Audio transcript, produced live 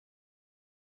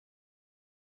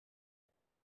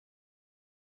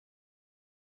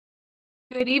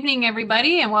Good evening,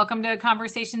 everybody, and welcome to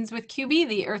Conversations with Kuby,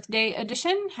 the Earth Day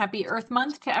edition. Happy Earth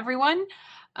Month to everyone.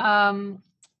 Um,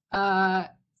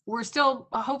 we're still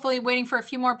hopefully waiting for a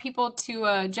few more people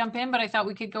to jump in, but I thought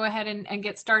we could go ahead and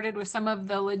get started with some of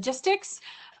the logistics.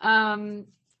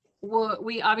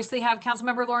 We obviously have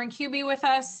Councilmember Lauren Kuby with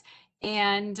us,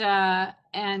 and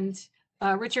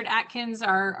Richard Atkins,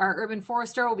 our urban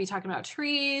forester, will be talking about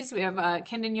trees. We have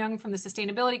Kendon Young from the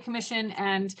Sustainability Commission,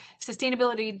 and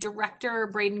Sustainability Director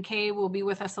Braden Kay will be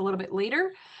with us a little bit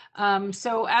later.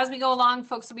 So as we go along,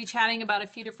 folks will be chatting about a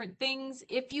few different things.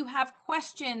 If you have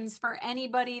questions for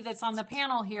anybody that's on the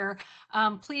panel here,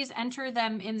 please enter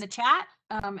them in the chat,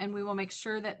 and we will make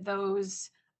sure that those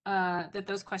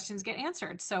questions get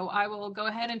answered. So I will go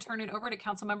ahead and turn it over to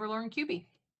Councilmember Lauren Kuby.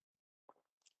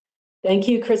 Thank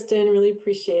you, Kristen. Really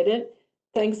appreciate it.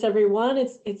 Thanks, everyone.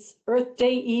 It's Earth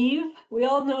Day Eve. We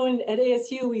all know at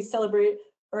ASU we celebrate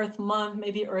Earth Month,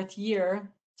 maybe Earth Year.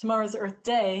 Tomorrow's Earth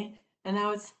Day, and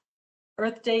now it's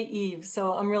Earth Day Eve.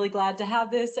 So I'm really glad to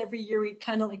have this. Every year we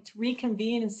kind of like to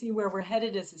reconvene and see where we're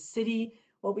headed as a city,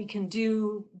 what we can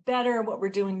do better, what we're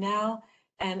doing now.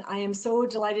 And I am so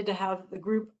delighted to have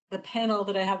the panel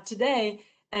that I have today.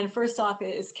 And first off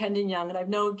is Kendon Young. And I've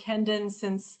known Kendon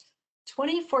since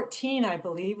 2014, I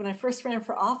believe, when I first ran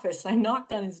for office. I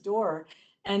knocked on his door,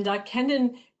 and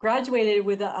Kendon graduated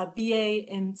with a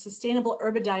BA in Sustainable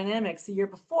Urban Dynamics the year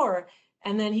before,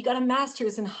 and then he got a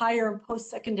master's in higher and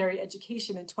post-secondary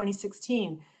education in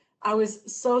 2016. I was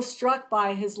so struck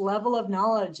by his level of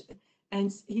knowledge,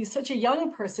 and he's such a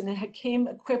young person and came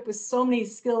equipped with so many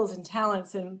skills and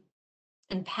talents and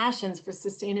passions for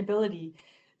sustainability.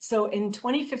 So in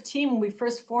 2015, when we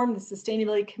first formed the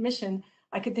Sustainability Commission,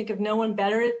 I could think of no one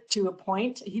better to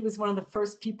appoint. He was one of the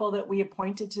first people that we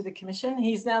appointed to the commission.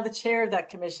 He's now the chair of that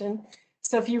commission.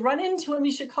 So if you run into him,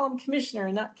 you should call him Commissioner,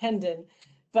 not Kendon.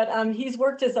 But he's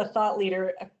worked as a thought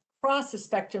leader across the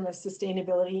spectrum of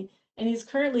sustainability, and he's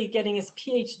currently getting his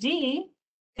PhD,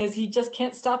 as he just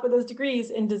can't stop with those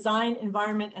degrees, in design,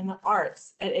 environment, and the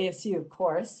arts at ASU, of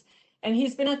course. And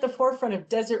he's been at the forefront of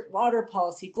desert water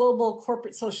policy, global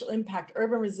corporate social impact,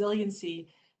 urban resiliency,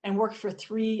 and worked for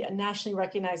 3 nationally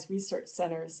recognized research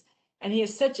centers. And he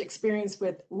has such experience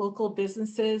with local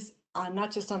businesses,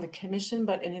 not just on the commission,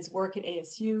 but in his work at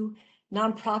ASU,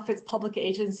 nonprofits, public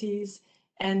agencies,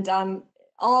 and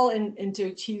all to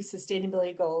achieve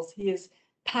sustainability goals. He is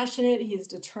passionate, he is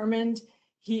determined,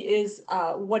 he is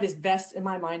what is best in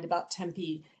my mind about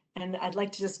Tempe. And I'd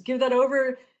like to just give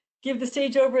the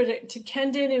stage over to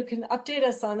Kendon, who can update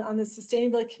us on the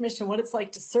Sustainability Commission, what it's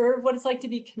like to serve, what it's like to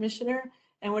be commissioner,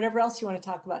 and whatever else you want to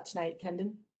talk about tonight,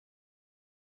 Kendon.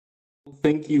 Well,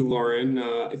 thank you, Lauren.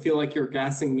 I feel like you're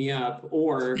gassing me up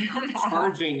or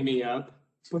charging me up.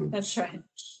 That's right.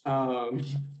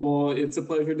 Well, it's a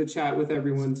pleasure to chat with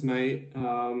everyone tonight.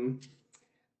 I'm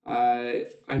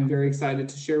very excited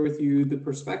to share with you the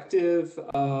perspective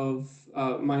of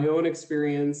my own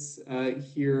experience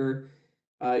here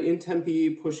in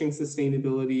Tempe, pushing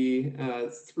sustainability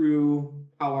through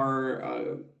how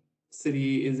our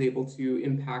city is able to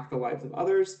impact the lives of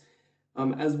others,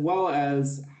 as well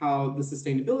as how the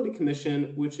Sustainability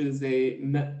Commission, which is a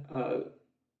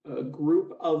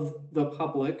group of the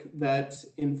public that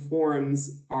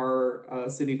informs our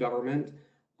city government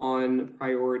on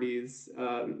priorities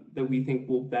that we think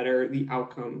will better the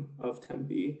outcome of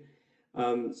Tempe.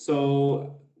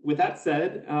 So with that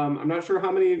said, I'm not sure how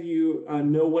many of you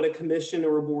know what a commission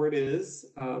or a board is,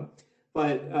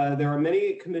 but there are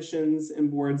many commissions and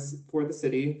boards for the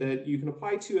city that you can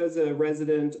apply to as a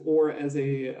resident or as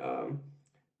a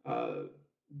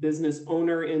business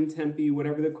owner in Tempe,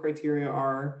 whatever the criteria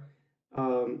are,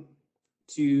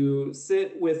 to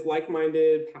sit with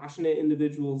like-minded, passionate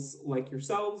individuals like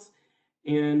yourselves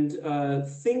and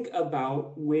think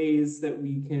about ways that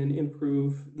we can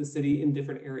improve the city in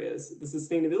different areas. The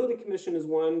Sustainability Commission is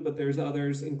one, but there's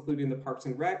others, including the Parks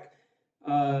and Rec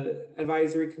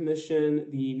Advisory Commission,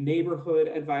 the Neighborhood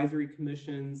Advisory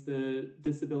Commissions, the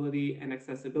Disability and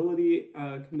Accessibility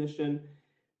Commission.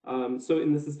 So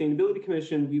in the Sustainability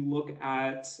Commission, we look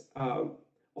at a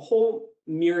whole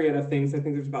myriad of things. I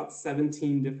think there's about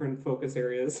 17 different focus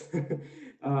areas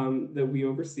that we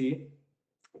oversee.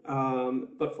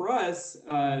 But for us,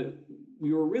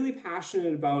 we were really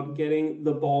passionate about getting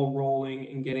the ball rolling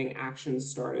and getting action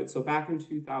started. So back in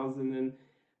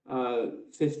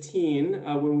 2015,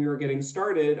 when we were getting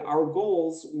started, our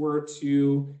goals were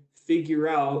to figure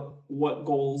out what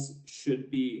goals should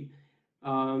be.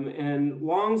 And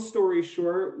long story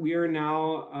short, we are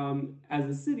now, as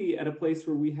a city, at a place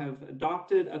where we have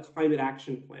adopted a climate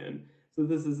action plan. So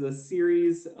this is a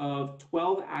series of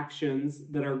 12 actions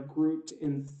that are grouped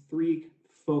in 3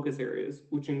 focus areas,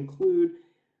 which include,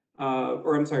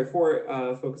 or I'm sorry,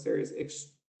 4 focus areas: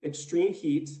 extreme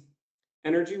heat,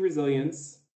 energy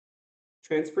resilience,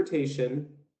 transportation,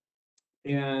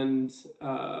 and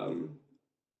of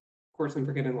course I'm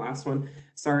forgetting the last one.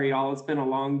 Sorry, y'all, it's been a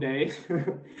long day.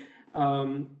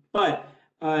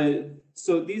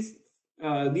 So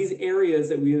these areas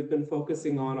that we have been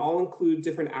focusing on all include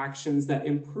different actions that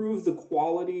improve the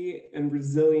quality and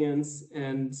resilience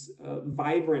and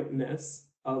vibrantness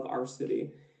of our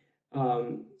city.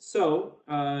 How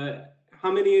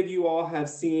many of you all have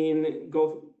seen,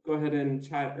 go ahead and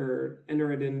chat or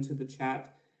enter it into the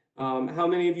chat. How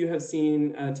many of you have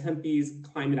seen Tempe's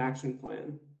climate action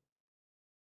plan?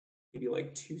 Maybe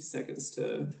like 2 seconds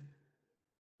to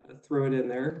throw it in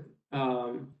there.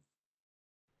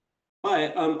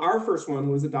 Our first one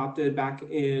was adopted back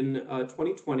in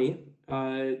 2020.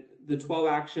 The 12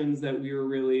 actions that we were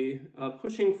really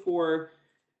pushing for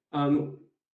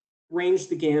ranged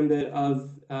the gambit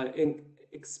of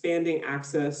expanding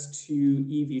access to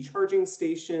EV charging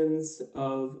stations,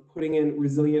 of putting in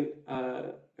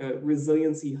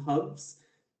resiliency hubs.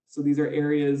 So these are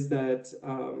areas that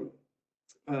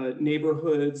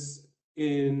neighborhoods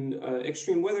in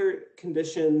extreme weather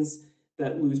conditions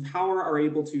that lose power are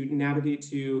able to navigate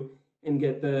to and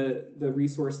get the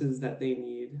resources that they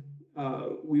need.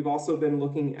 We've also been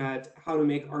looking at how to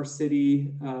make our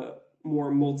city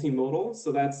more multimodal.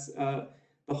 So that's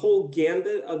the whole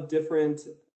gambit of different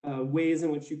ways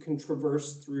in which you can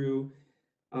traverse through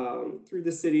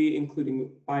the city,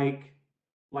 including bike,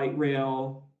 light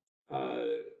rail,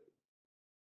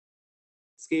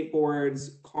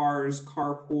 skateboards, cars,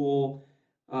 carpool,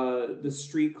 the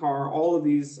streetcar. All of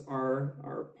these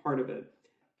are part of it.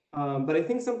 But I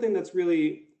think something that's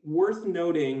really worth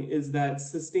noting is that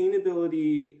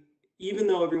sustainability, even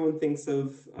though everyone thinks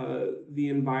of the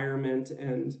environment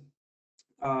and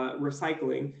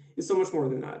recycling, is so much more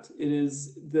than that. It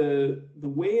is the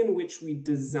way in which we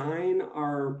design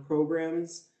our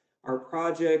programs, our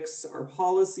projects, our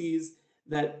policies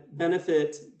that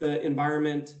benefit the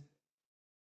environment,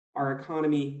 our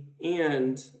economy,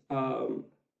 and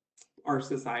our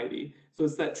society. So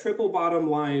it's that triple bottom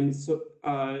line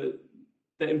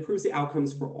that improves the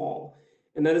outcomes for all.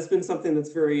 And that has been something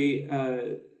that's very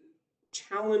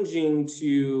challenging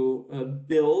to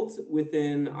build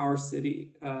within our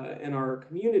city and our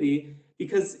community,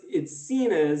 because it's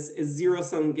seen as a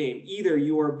zero-sum game. Either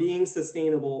you are being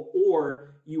sustainable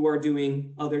or you are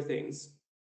doing other things.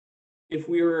 If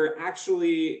we were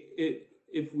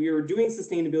doing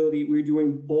sustainability, we're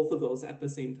doing both of those at the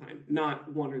same time,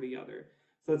 not one or the other.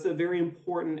 So that's a very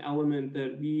important element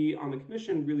that we on the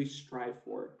commission really strive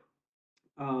for.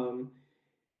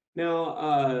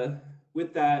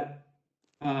 With that,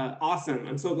 awesome.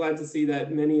 I'm so glad to see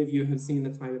that many of you have seen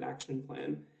the climate action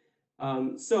plan.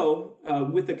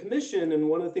 With the commission, and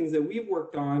one of the things that we've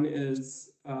worked on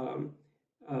is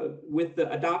with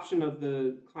the adoption of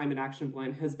the climate action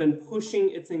plan has been pushing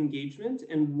its engagement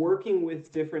and working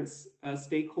with different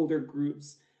stakeholder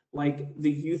groups like the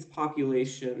youth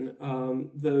population,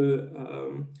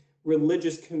 the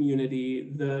religious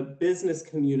community, the business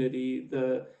community,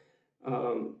 the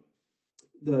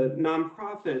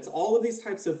nonprofits, all of these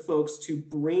types of folks, to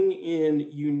bring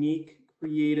in unique,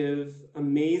 creative,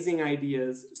 amazing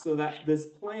ideas so that this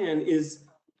plan is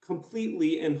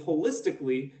completely and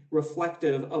holistically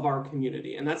reflective of our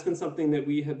community. And that's been something that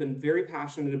we have been very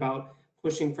passionate about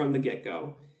pushing from the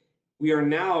get-go. We are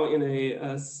now in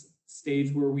a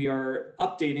stage where we are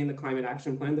updating the climate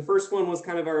action plan. The first one was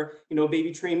kind of our,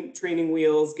 baby training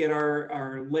wheels, get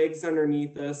our legs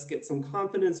underneath us, get some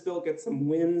confidence built, get some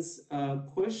wins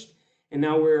pushed. And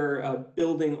now we're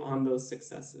building on those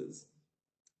successes.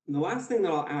 And the last thing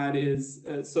that I'll add is,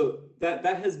 so that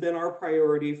has been our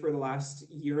priority for the last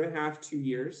 1.5 to 2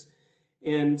 years.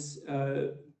 And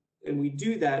we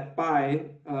do that by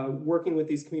working with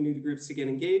these community groups to get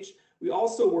engaged. We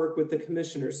also work with the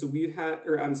commissioners. So we've had,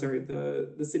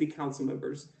 the city council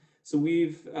members. So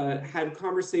we've had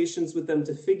conversations with them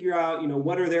to figure out,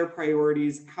 what are their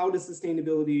priorities? How does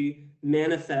sustainability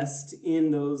manifest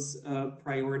in those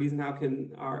priorities, and how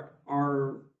can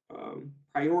our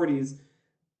priorities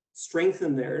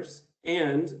strengthen theirs?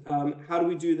 And how do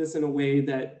we do this in a way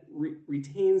that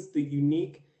retains the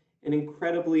unique and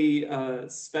incredibly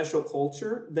special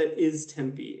culture that is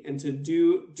Tempe, and to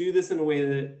do this in a way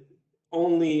that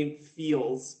only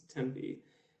feels Tempe.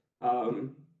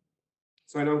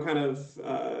 So I know I'm kind of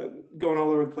going all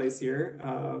over the place here,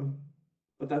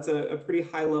 but that's a pretty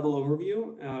high level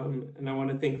overview. And I want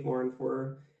to thank Lauren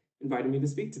for inviting me to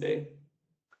speak today.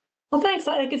 Well, thanks.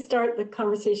 I could start the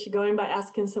conversation going by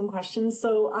asking some questions.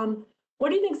 So what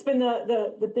do you think has been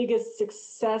the biggest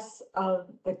success of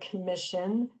the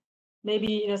commission? Maybe,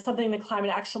 you know, something in the climate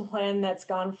action plan that's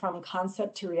gone from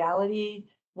concept to reality.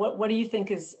 What do you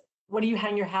think what do you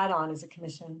hang your hat on as a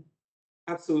commission?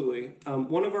 Absolutely.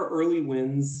 One of our early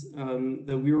wins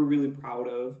that we were really proud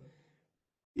of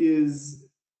is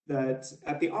that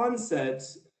at the onset,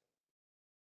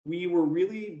 we were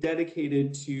really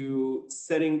dedicated to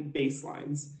setting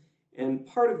baselines. And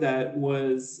part of that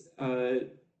was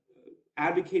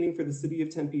advocating for the city of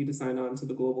Tempe to sign on to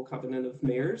the Global Covenant of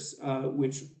Mayors,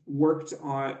 which worked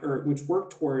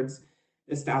towards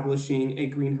establishing a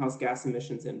greenhouse gas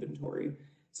emissions inventory.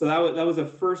 So that was the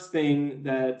first thing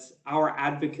that our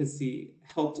advocacy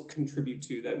helped contribute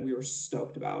to, that we were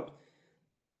stoked about.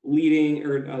 Leading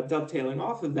or dovetailing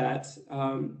off of that,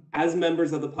 as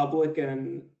members of the public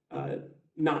and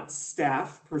not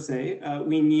staff per se,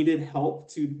 we needed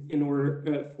help in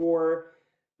order for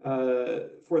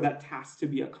that task to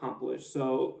be accomplished.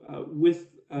 So with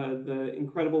the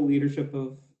incredible leadership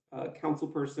of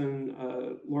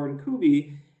Councilperson Lauren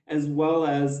Kuby, as well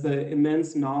as the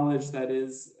immense knowledge that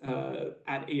is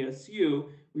at ASU,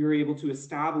 we were able to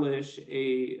establish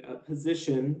a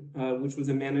position, which was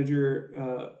a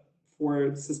manager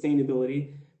for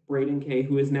sustainability, Braden Kay,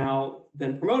 who has now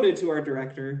been promoted to our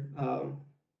director.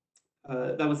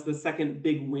 That was the second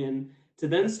big win, to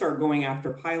then start going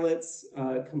after pilots,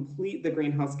 complete the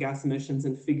greenhouse gas emissions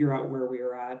and figure out where we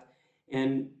are at,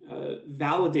 and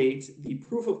validate the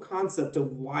proof of concept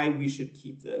of why we should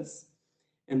keep this.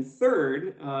 And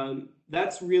third,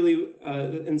 that's really,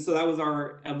 and so that was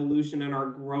our evolution and our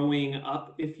growing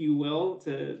up, if you will,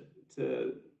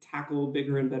 to tackle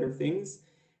bigger and better things.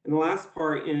 And the last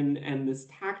part and this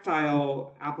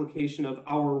tactile application of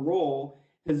our role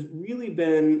has really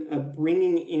been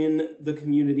bringing in the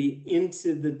community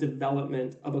into the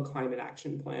development of a climate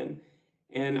action plan.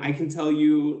 And I can tell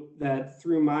you that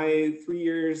through my 3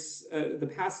 years, the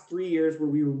past 3 years where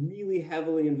we were really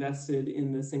heavily invested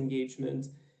in this engagement,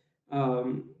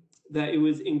 that it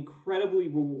was incredibly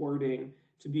rewarding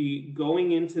to be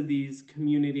going into these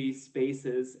community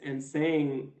spaces and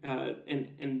saying,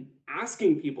 and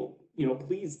asking people, you know,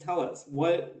 please tell us,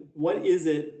 what is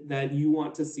it that you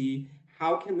want to see?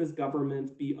 How can this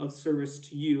government be of service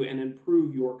to you and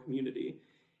improve your community?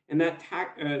 And that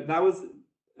was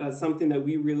something that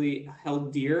we really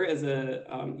held dear as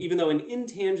a, even though an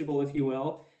intangible, if you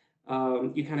will,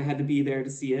 you kind of had to be there to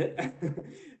see it,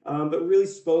 but really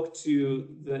spoke to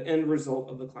the end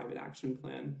result of the climate action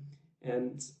plan.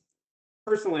 And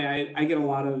personally, I get a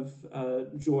lot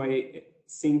of joy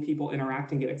seeing people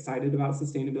interact and get excited about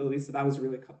sustainability. So that was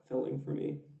really fulfilling for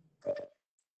me.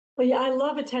 Well, yeah, I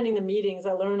love attending the meetings.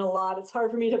 I learn a lot. It's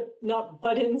hard for me to not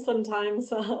butt in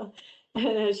sometimes. And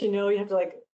as you know, you have to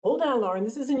like, hold on, Lauren,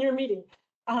 this isn't your meeting.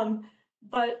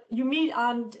 But you meet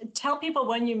on, tell people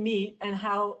when you meet and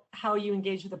how you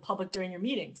engage with the public during your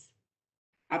meetings.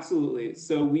 Absolutely.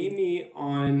 So we meet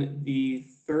on the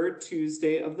third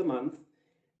Tuesday of the month,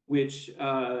 which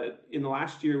in the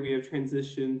last year we have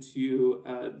transitioned to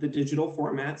the digital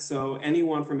format. So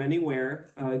anyone from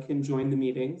anywhere can join the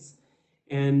meetings.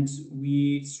 And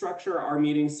we structure our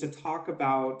meetings to talk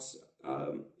about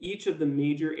each of the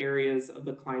major areas of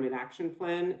the climate action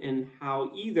plan and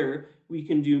how either we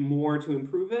can do more to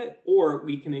improve it, or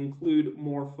we can include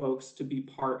more folks to be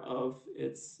part of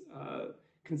its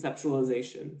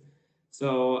conceptualization.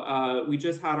 So we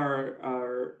just had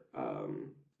our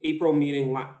April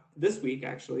meeting this week,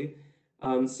 actually.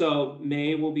 So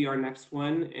May will be our next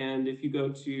one. And if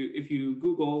you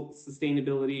Google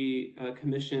Sustainability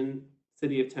Commission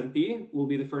City of Tempe, will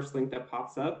be the first link that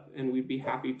pops up, and we'd be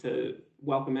happy to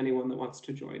welcome anyone that wants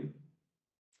to join.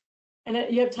 And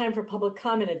you have time for public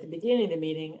comment at the beginning of the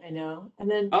meeting, I know, and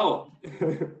then. Oh,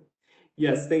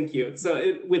 yes, thank you.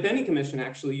 So with any commission,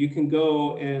 actually, you can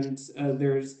go and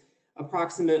there's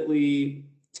approximately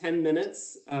 10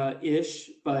 minutes ish,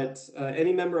 but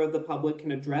any member of the public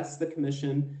can address the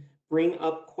commission, bring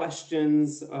up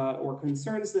questions or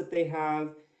concerns that they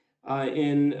have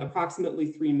in approximately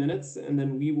 3 minutes, and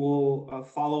then we will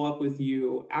follow up with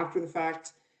you after the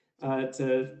fact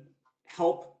to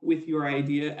help with your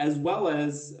idea, as well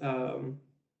as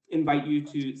invite you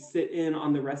to sit in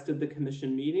on the rest of the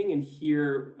commission meeting and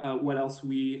hear what else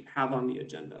we have on the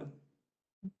agenda.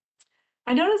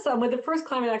 I noticed with the first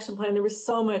climate action plan, there was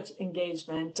so much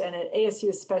engagement, and at ASU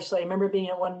especially, I remember being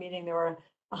at one meeting, there were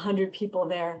 100 people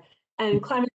there, and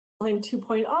climate action plan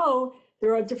 2.0,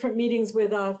 there are different meetings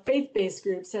with faith-based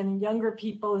groups and younger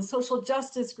people and social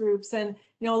justice groups, and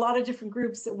a lot of different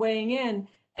groups weighing in.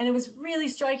 And it was really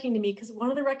striking to me because one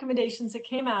of the recommendations that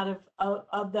came out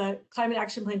of the Climate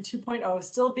Action Plan 2.0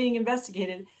 still being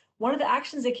investigated, one of the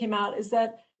actions that came out is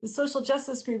that the social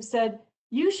justice group said,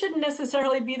 you shouldn't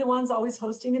necessarily be the ones always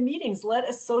hosting the meetings. Let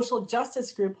a social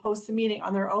justice group host the meeting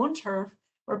on their own turf,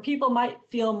 where people might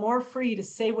feel more free to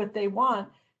say what they want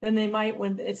than they might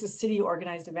when it's a city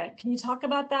organized event. Can you talk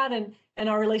about that and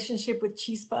our relationship with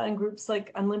CHISPA and groups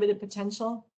like Unlimited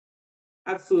Potential?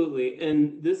 Absolutely.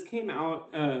 And this came out,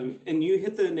 and you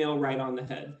hit the nail right on the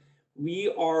head.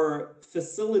 We are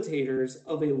facilitators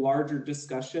of a larger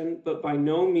discussion, but by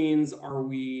no means are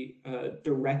we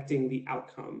directing the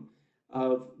outcome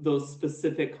of those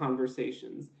specific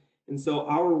conversations. And so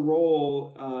our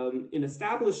role in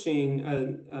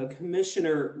establishing a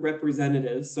commissioner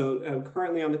representative, so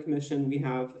currently on the commission, we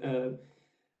have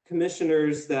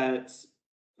commissioners that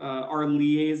are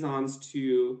liaisons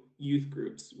to youth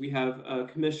groups. We have a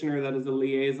commissioner that is a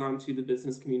liaison to the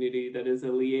business community, that is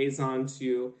a liaison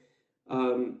to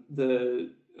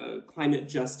the climate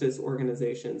justice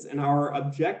organizations. And our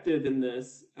objective in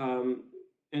this,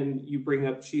 and you bring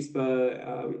up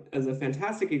CHISPA as a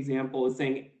fantastic example, is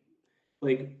saying,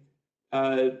 like,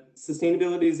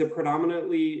 sustainability is a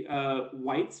predominantly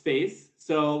white space.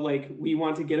 So, like, we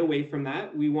want to get away from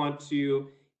that. We want to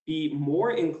be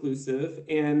more inclusive,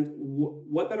 and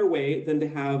what better way than to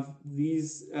have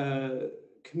these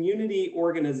community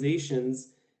organizations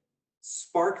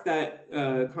spark that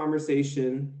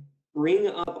conversation, bring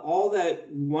up all that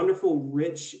wonderful,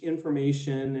 rich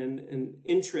information and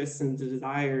interests and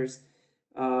desires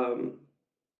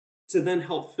to then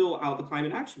help fill out the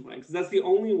climate action plan, because that's the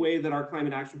only way that our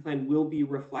climate action plan will be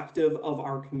reflective of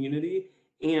our community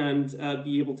and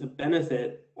be able to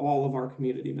benefit all of our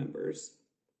community members.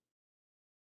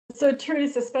 So true,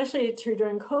 it's especially true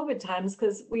during COVID times,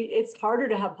 because it's harder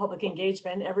to have public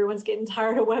engagement. Everyone's getting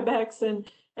tired of WebEx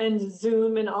and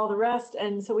Zoom and all the rest.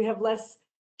 And so we have less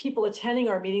people attending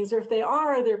our meetings, or if they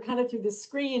are, they're kind of through the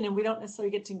screen and we don't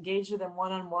necessarily get to engage with them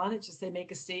one-on-one. It's just they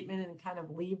make a statement and kind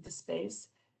of leave the space.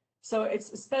 So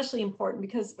it's especially important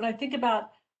because when I think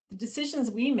about the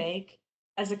decisions we make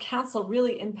as a council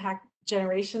really impact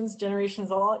generations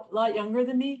a lot younger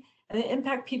than me, and they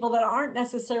impact people that aren't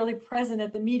necessarily present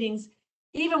at the meetings,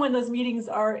 even when those meetings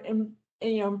are in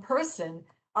person.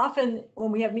 Often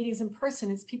when we have meetings in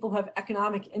person, it's people who have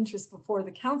economic interest before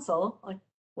the council, like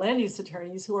land use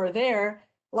attorneys who are there,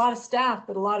 a lot of staff,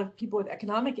 but a lot of people with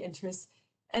economic interests,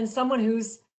 and someone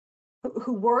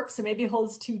who works and maybe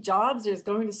holds 2 jobs or is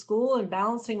going to school and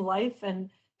balancing life and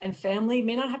family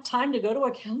may not have time to go to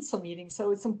a council meeting.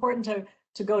 So it's important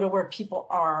to go to where people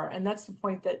are. And that's the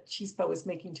point that CHISPA was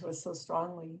making to us so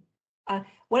strongly.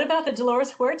 What about the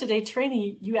Dolores Huerta Day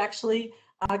training you actually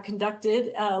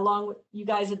conducted along with, you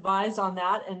guys advised on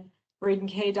that, and Braden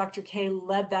K, Dr. K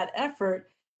led that effort,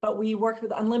 but we worked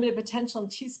with Unlimited Potential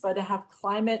and CHISPA to have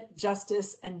climate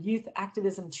justice and youth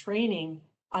activism training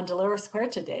on Dolores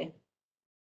Huerta Day.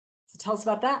 So tell us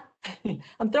about that.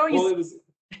 I'm throwing you.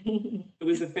 It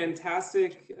was a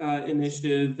fantastic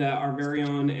initiative that our very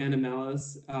own Anna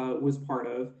Mellis was part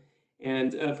of.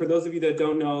 And for those of you that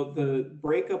don't know, the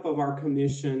breakup of our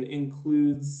commission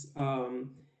includes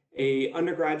a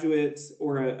undergraduate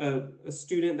or a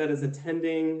student that is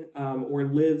attending or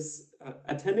lives,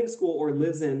 attending school or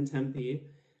lives in Tempe,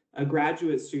 a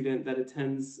graduate student that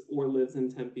attends or lives in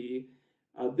Tempe,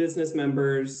 business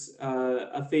members,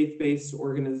 a faith-based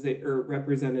organization or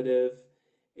representative,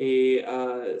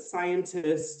 a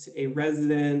scientist, a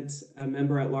resident, a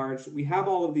member at large. We have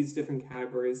all of these different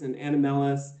categories, and Anna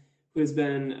Mellis, who has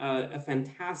been a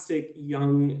fantastic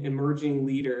young emerging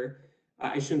leader,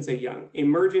 I shouldn't say young,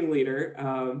 emerging leader,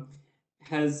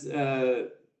 has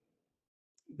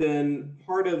been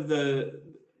part of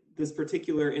this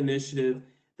particular initiative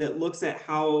that looks at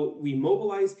how we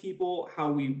mobilize people,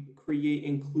 how we create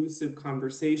inclusive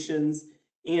conversations,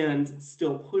 and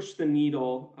still push the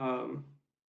needle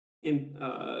in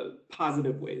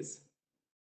positive ways.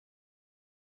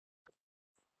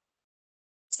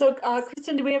 So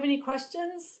Kristen, do we have any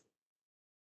questions?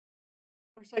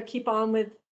 Or should I keep on with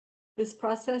this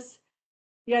process?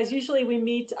 You guys, usually we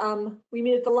meet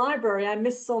at the library. I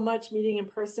miss so much meeting in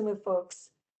person with folks.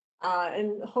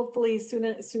 And hopefully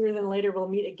sooner than later, we'll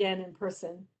meet again in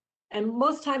person. And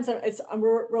most times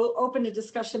we're open to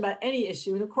discussion about any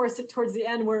issue. And of course, towards the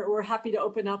end, we're happy to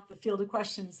open up the field of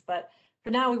questions. But for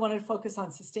now, we want to focus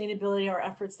on sustainability, our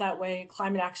efforts that way,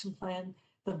 climate action plan,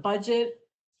 the budget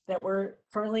that we're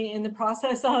currently in the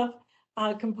process of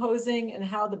composing, and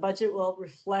how the budget will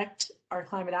reflect our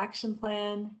climate action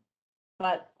plan.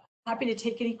 But happy to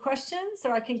take any questions,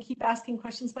 or I can keep asking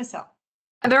questions myself.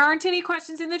 There aren't any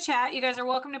questions in the chat. You guys are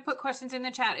welcome to put questions in the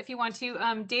chat if you want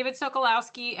to. David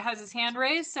Sokolowski has his hand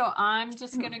raised, so I'm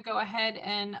just going to go ahead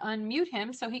and unmute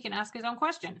him so he can ask his own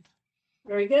question.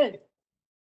 Very good.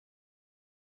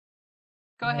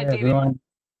 Go ahead, Hey, David. everyone.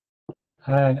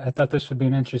 Hi, I thought this would be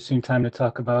an interesting time to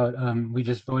talk about. We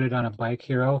just voted on a bike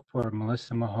hero for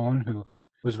Melissa Mahone, who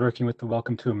was working with the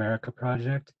Welcome to America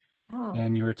project. Oh,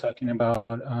 And you were talking about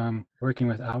working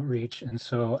with outreach. And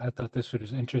so I thought this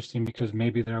was interesting because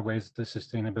maybe there are ways the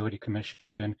Sustainability Commission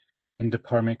and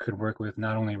department could work with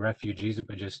not only refugees,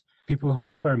 but just people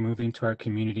who are moving to our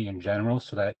community in general,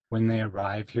 so that when they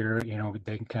arrive here, you know,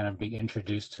 they can kind of be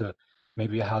introduced to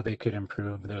maybe how they could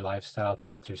improve their lifestyle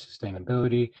through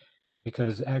sustainability.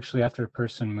 Because actually after a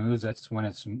person moves, that's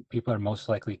when people are most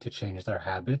likely to change their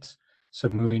habits. So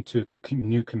moving to a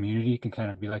new community can kind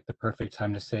of be like the perfect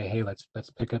time to say, hey, let's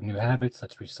pick up new habits,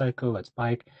 let's recycle, let's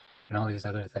bike, and all these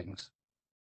other things.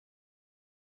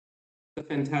 A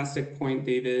fantastic point,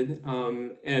 David,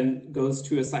 and goes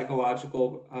to a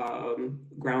psychological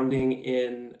grounding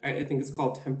in, I think it's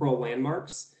called temporal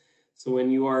landmarks. So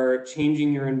when you are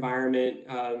changing your environment,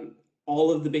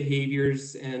 all of the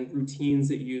behaviors and routines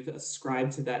that you've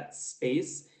ascribed to that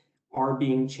space are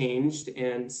being changed,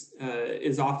 and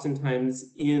is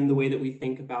oftentimes in the way that we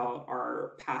think about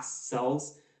our past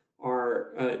selves,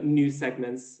 our new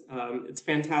segments. It's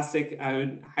fantastic. I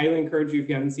would highly encourage you, if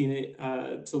you haven't seen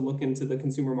it, to look into the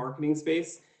consumer marketing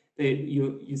space.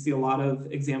 You see a lot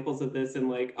of examples of this, and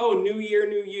like, oh, new year,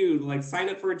 new you, like sign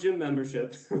up for a gym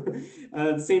membership.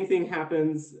 The same thing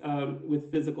happens with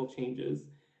physical changes.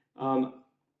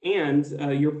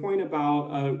 And your point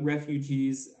about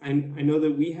refugees, I know that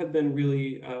we have been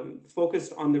really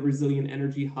focused on the Resilient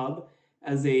Energy Hub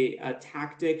as a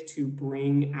tactic to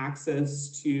bring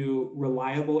access to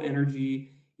reliable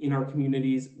energy in our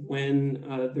communities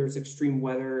when there's extreme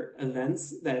weather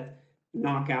events that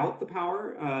knock out the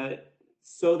power,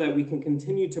 so that we can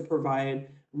continue to provide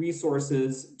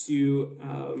resources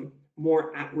to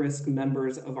more at-risk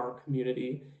members of our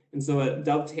community. And so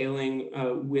dovetailing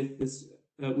with this,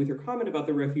 with your comment about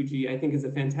the refugee, I think is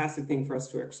a fantastic thing for us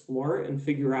to explore and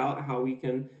figure out how we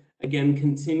can, again,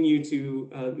 continue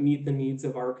to meet the needs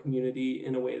of our community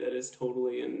in a way that is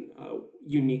totally and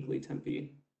uniquely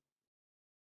Tempe.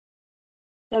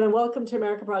 and the Welcome to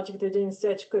America project, they're doing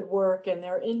such good work, and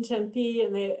they're in Tempe,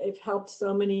 and they've helped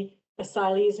so many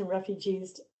asylees and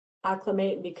refugees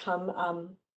acclimate and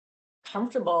become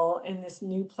comfortable in this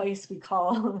new place we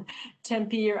call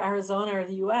Tempe or Arizona or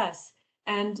the US.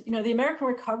 And, you know, the American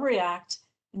Recovery Act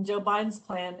and Joe Biden's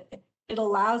plan, it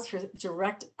allows for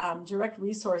direct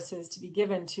resources to be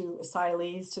given to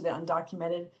asylees, to the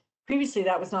undocumented. Previously,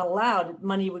 that was not allowed.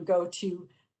 Money would go to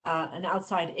an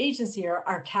outside agency, or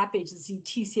our CAP agency,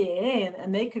 TCAA,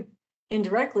 and they could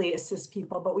indirectly assist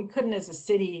people, but we couldn't as a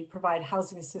city provide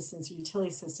housing assistance or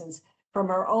utility assistance from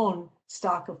our own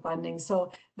stock of funding.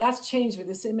 So that's changed with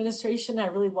this administration. I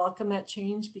really welcome that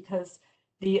change, because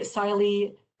the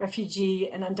asylee, refugee,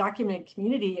 and undocumented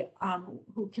community,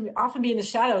 who can often be in the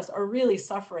shadows, are really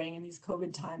suffering in these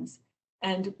COVID times.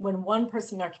 And when one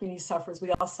person in our community suffers,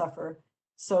 we all suffer.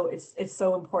 So it's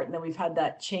so important that we've had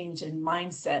that change in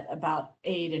mindset about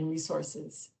aid and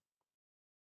resources.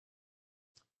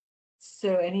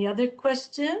 So any other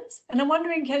questions? And I'm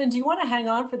wondering, Ken, do you want to hang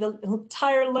on for the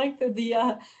entire length of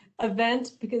the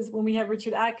event? Because when we have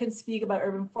Richard Atkins speak about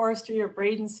urban forestry, or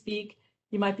Braden speak,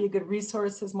 you might be a good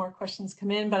resource as more questions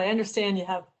come in. But I understand you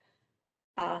have,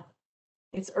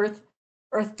 it's Earth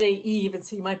Day Eve, and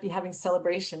so you might be having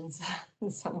celebrations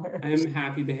somewhere. I'm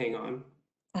happy to hang on.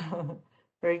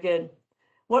 Very good.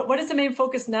 What is the main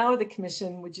focus now of the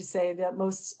commission, would you say, that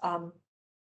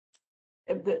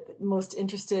the most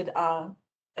interested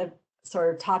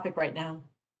sort of topic right now?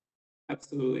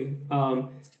 Absolutely.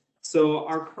 So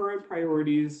our current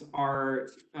priorities are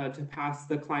to pass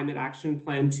the Climate Action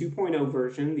Plan 2.0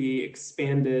 version, the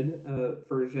expanded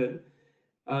version.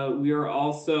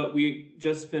 We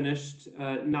just finished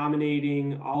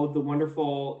nominating all of the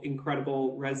wonderful,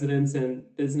 incredible residents and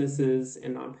businesses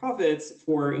and nonprofits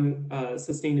for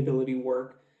sustainability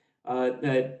work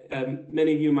that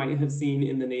many of you might have seen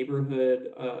in the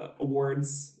neighborhood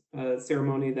awards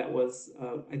ceremony that was,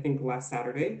 I think, last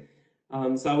Saturday.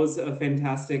 So that was a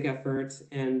fantastic effort.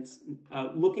 And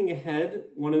looking ahead,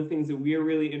 one of the things that we are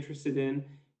really interested in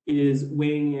is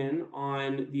weighing in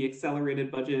on the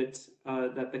accelerated budget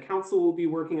that the council will be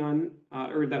working on,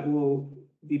 or that will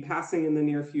be passing in the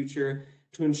near future,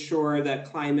 to ensure that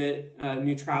climate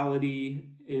neutrality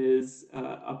is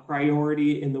a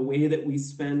priority in the way that we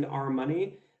spend our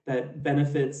money, that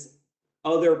benefits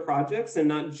other projects and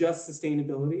not just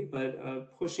sustainability,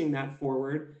 but pushing that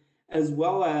forward, as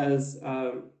well as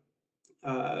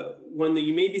one that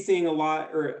you may be seeing a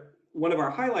lot, or one of our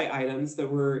highlight items that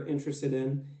we're interested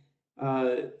in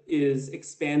is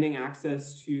expanding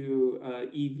access to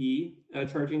EV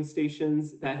charging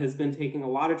stations. That has been taking a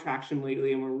lot of traction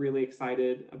lately, and we're really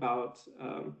excited about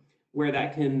where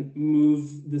that can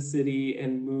move the city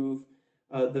and move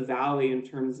the valley in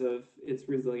terms of its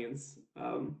resilience.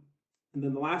 And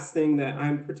then the last thing that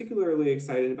I'm particularly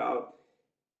excited about,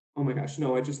 oh my gosh,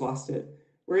 no, I just lost it.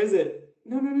 Where is it?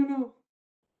 No.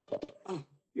 Oh,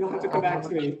 you'll have to come back to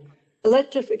me.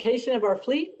 Electrification of our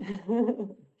fleet.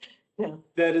 Yeah.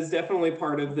 That is definitely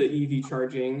part of the EV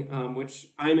charging, which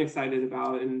I'm excited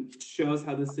about and shows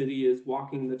how the city is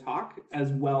walking the talk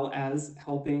as well as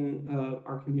helping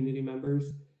our community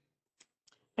members.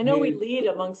 I know we lead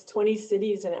amongst 20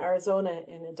 cities in Arizona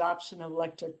in adoption of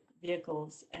electric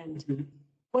vehicles, and it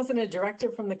wasn't a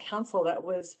directive from the council. That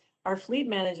was our fleet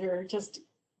manager just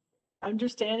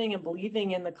understanding and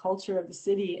believing in the culture of the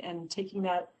city and taking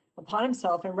that upon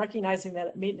himself and recognizing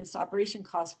that maintenance operation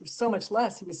costs were so much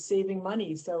less. He was saving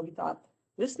money. So he thought,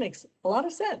 this makes a lot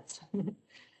of sense.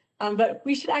 But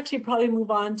we should actually probably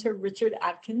move on to Richard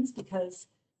Atkins because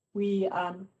we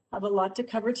have a lot to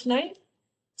cover tonight.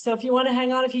 So if you want to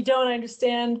hang on, if you don't, I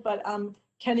understand. But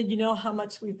Kenan, you know how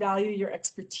much we value your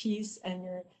expertise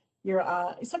and your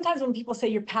sometimes when people say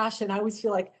your passion, I always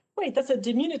feel like, wait, that's a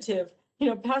diminutive. You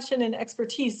know, passion and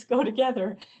expertise go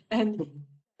together. And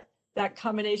that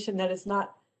combination that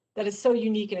is so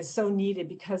unique and is so needed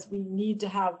because we need to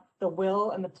have the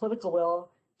will and the political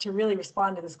will to really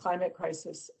respond to this climate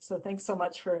crisis. So thanks so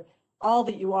much for all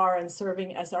that you are and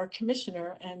serving as our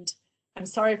commissioner. And I'm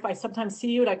sorry if I sometimes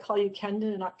see you and I call you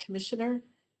Kendon and not commissioner,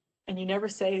 and you never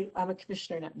say I'm a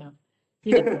commissioner. No,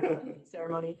 you never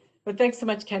ceremony. But thanks so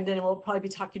much, Kendon, and we'll probably be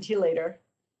talking to you later.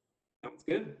 Sounds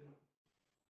good.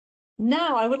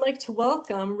 Now, I would like to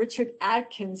welcome Richard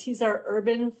Atkins. He's our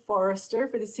urban forester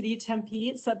for the city of Tempe.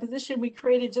 It's a position we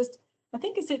created just, I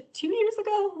think, is it 2 years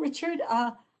ago, Richard?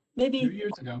 Maybe 2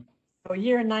 years ago. A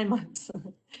year and 9 months.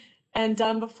 And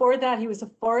before that, he was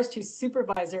a forestry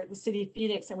supervisor at the city of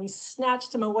Phoenix, and we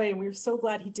snatched him away. And we were so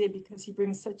glad he did because he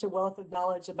brings such a wealth of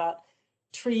knowledge about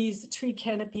trees, tree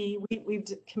canopy. We've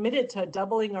committed to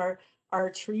doubling our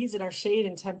trees and our shade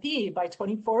in Tempe by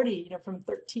 2040, you know, from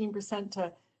 13%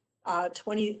 to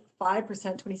 25%,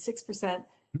 26%,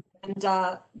 and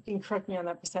you can correct me on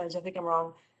that percentage, I think I'm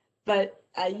wrong. But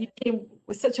you came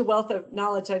with such a wealth of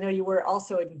knowledge. I know you were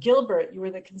also at Gilbert. You were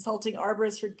the consulting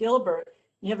arborist for Gilbert.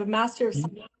 You have a Master of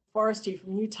Science in Forestry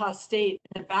from Utah State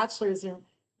and a bachelor's in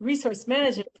resource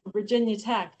management from Virginia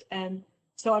Tech. And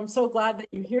so I'm so glad that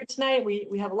you're here tonight.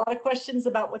 We have a lot of questions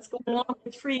about what's going on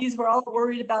with trees. We're all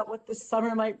worried about what this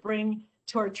summer might bring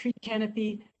to our tree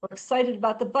canopy. We're excited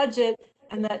about the budget,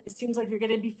 and that it seems like you're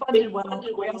going to be funded well.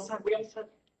 We also have,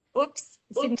 oops,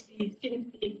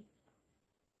 it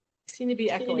seem to be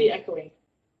echoing.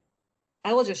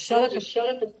 I will just shut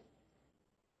up.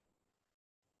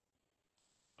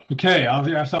 Okay,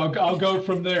 I'll go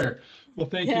from there. Well,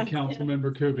 thank you, Yeah.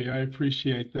 Councilmember Kuby. I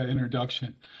appreciate the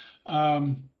introduction.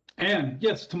 And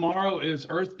yes, tomorrow is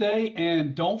Earth Day,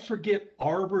 and don't forget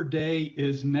Arbor Day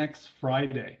is next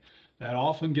Friday. That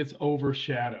often gets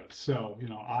overshadowed. So, you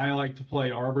know, I like to play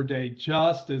Arbor Day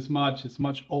just as much. It's a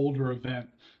much older event.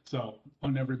 So I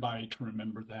want everybody to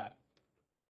remember that.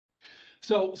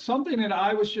 So something that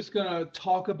I was just going to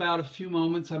talk about a few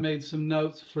moments, I made some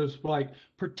notes for like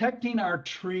protecting our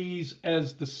trees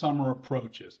as the summer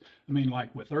approaches. I mean,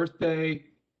 like with Earth Day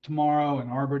tomorrow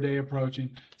and Arbor Day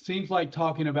approaching, seems like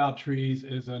talking about trees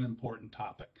is an important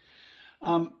topic.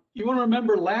 You want to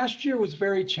remember last year was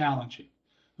very challenging.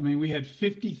 I mean, we had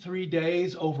 53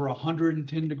 days over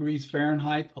 110 degrees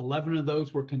Fahrenheit. 11 of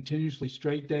those were continuously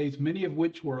straight days, many of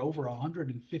which were over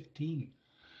 115.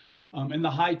 And the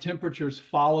high temperatures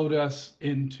followed us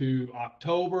into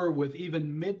October with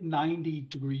even mid-90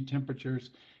 degree temperatures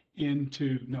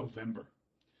into November.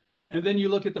 And then you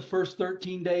look at the first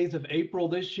 13 days of April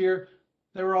this year,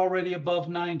 they were already above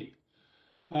 90.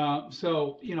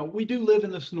 So, you know, we do live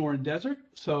in the Sonoran Desert,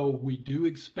 so we do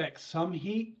expect some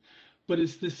heat, but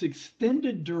it's this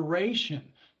extended duration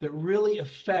that really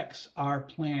affects our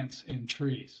plants and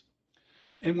trees.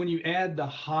 And when you add the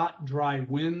hot, dry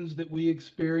winds that we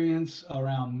experience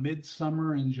around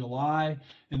midsummer in July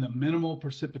and the minimal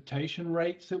precipitation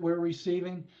rates that we're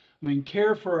receiving, I mean,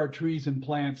 care for our trees and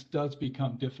plants does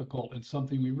become difficult and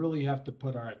something we really have to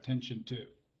put our attention to.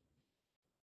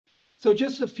 So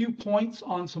just a few points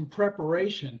on some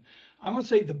preparation. I'm going to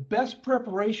say the best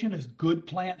preparation is good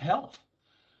plant health.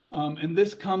 And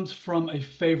this comes from a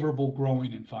favorable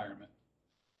growing environment.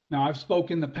 Now, I've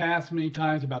spoken in the past many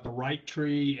times about the right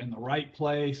tree in the right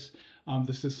place.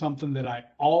 This is something that I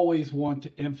always want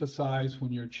to emphasize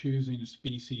when you're choosing a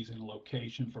species and a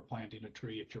location for planting a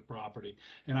tree at your property.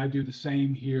 And I do the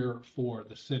same here for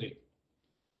the city.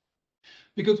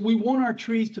 Because we want our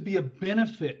trees to be a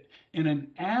benefit and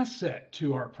an asset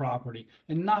to our property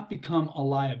and not become a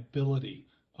liability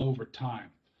over time.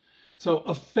 So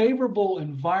a favorable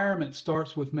environment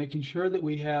starts with making sure that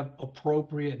we have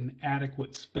appropriate and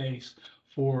adequate space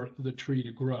for the tree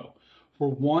to grow.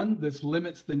 For one, this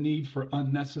limits the need for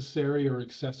unnecessary or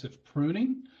excessive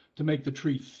pruning to make the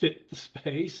tree fit the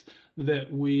space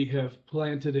that we have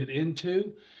planted it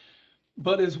into,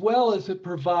 but as well as it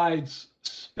provides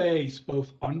space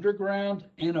both underground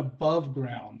and above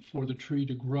ground for the tree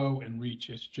to grow and reach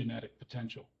its genetic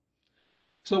potential.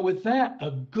 So with that, a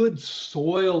good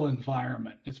soil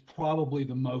environment is probably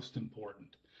the most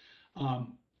important.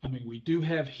 I mean, we do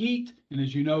have heat, and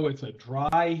as you know, it's a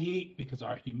dry heat because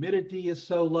our humidity is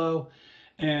so low.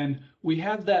 And we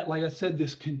have that, like I said,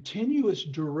 this continuous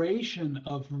duration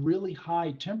of really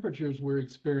high temperatures we're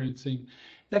experiencing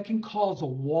that can cause a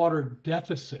water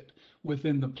deficit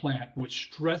within the plant, which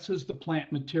stresses the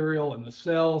plant material and the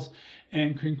cells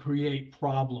and can create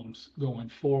problems going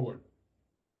forward.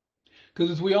 Because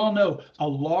as we all know, a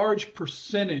large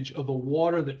percentage of the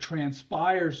water that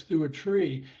transpires through a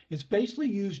tree is basically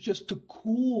used just to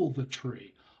cool the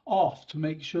tree off, to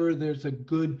make sure there's a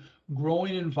good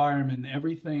growing environment and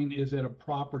everything is at a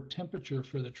proper temperature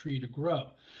for the tree to grow.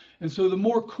 And so the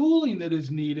more cooling that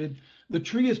is needed, the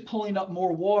tree is pulling up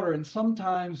more water, and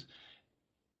sometimes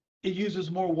it uses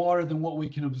more water than what we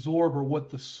can absorb or what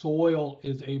the soil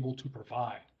is able to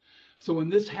provide. So when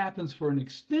this happens for an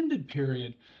extended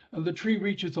period, the tree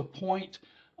reaches a point,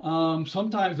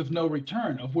 sometimes of no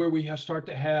return, of where we start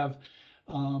to have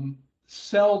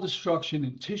cell destruction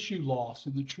and tissue loss,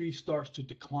 and the tree starts to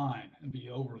decline and be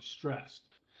overstressed.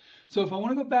 So if I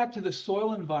want to go back to the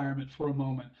soil environment for a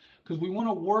moment, because we want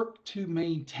to work to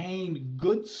maintain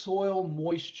good soil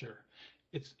moisture,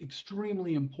 it's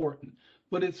extremely important.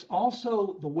 But it's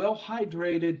also the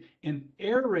well-hydrated and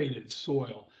aerated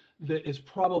soil that is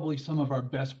probably some of our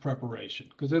best preparation.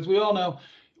 Because as we all know,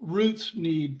 roots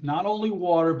need not only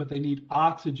water, but they need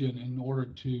oxygen in order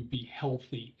to be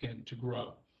healthy and to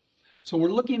grow. So we're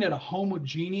looking at a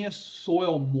homogeneous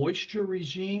soil moisture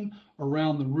regime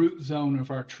around the root zone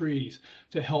of our trees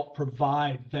to help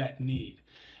provide that need.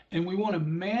 And we want to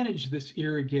manage this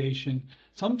irrigation.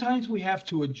 Sometimes we have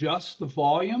to adjust the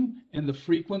volume and the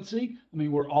frequency. I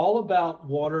mean, we're all about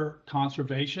water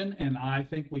conservation, and I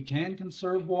think we can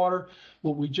conserve water,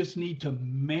 but we just need to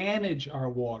manage our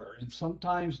water. And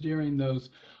sometimes during those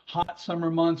hot summer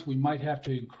months, we might have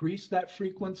to increase that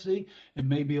frequency and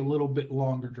maybe a little bit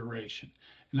longer duration.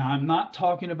 Now, I'm not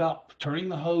talking about turning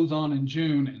the hose on in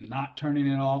June and not turning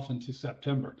it off into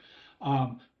September.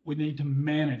 We need to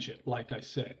manage it, like I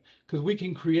said, because we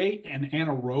can create an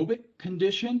anaerobic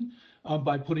condition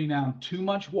by putting down too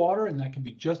much water, and that can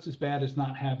be just as bad as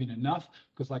not having enough,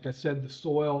 because like I said,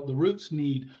 the roots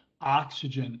need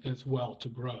oxygen as well to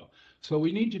grow. So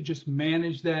we need to just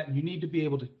manage that, and you need to be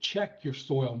able to check your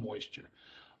soil moisture.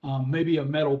 Maybe a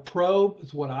metal probe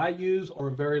is what I use, or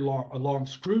a long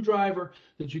screwdriver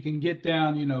that you can get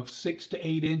down, 6 to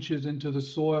 8 inches into the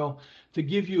soil to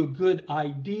give you a good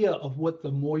idea of what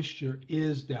the moisture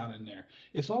is down in there.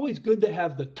 It's always good to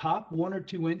have the top 1 or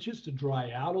 2 inches to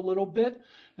dry out a little bit,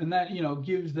 and that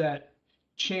gives that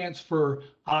chance for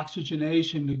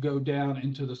oxygenation to go down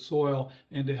into the soil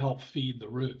and to help feed the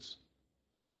roots.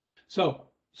 So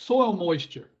soil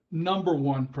moisture,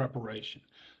 #1 preparation.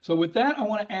 So with that, I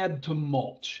want to add to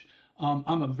mulch.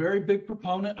 I'm a very big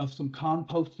proponent of some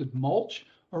composted mulch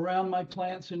around my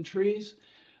plants and trees.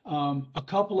 A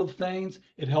couple of things: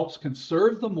 it helps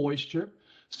conserve the moisture.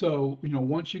 So,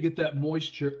 once you get that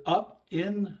moisture up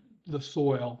in the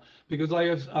soil, because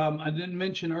like I didn't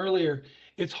mention earlier,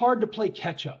 it's hard to play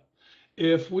catch up.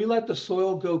 If we let the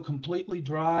soil go completely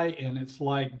dry and it's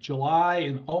like July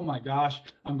and oh my gosh,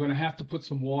 I'm going to have to put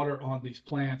some water on these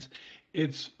plants,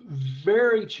 it's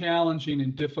very challenging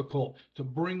and difficult to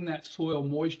bring that soil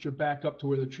moisture back up to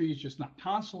where the tree is just not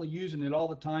constantly using it all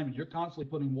the time and you're constantly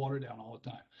putting water down all the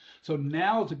time. So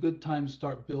now is a good time to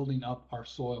start building up our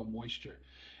soil moisture.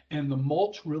 And the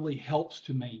mulch really helps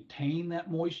to maintain that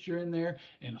moisture in there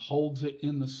and holds it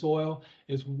in the soil,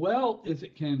 as well as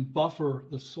it can buffer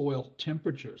the soil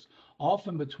temperatures,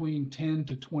 often between 10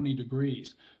 to 20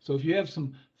 degrees. So if you have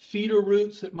some feeder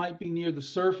roots that might be near the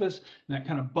surface, that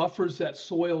kind of buffers that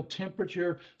soil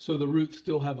temperature so the roots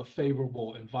still have a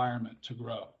favorable environment to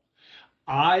grow.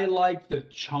 I like the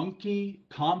chunky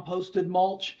composted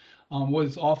mulch, what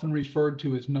is often referred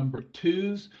to as number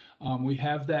 2s. We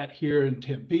have that here in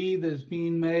Tempe that's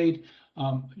being made.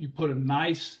 You put a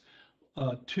nice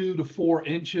 2 to 4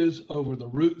 inches over the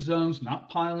root zones, not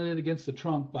piling it against the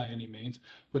trunk by any means,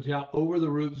 but out over the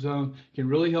root zone can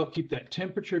really help keep that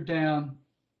temperature down,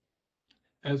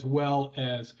 as well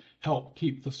as help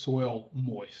keep the soil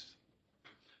moist.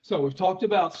 So we've talked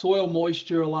about soil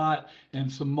moisture a lot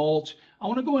and some mulch. I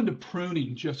want to go into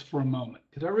pruning just for a moment,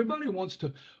 because everybody wants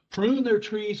to prune their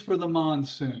trees for the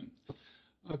monsoon.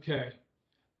 Okay.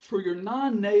 For your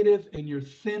non-native and your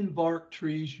thin bark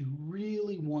trees, you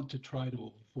really want to try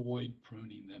to avoid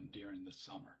pruning them during the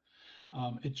summer.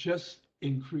 It just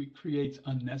creates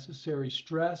unnecessary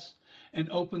stress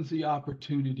and opens the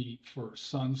opportunity for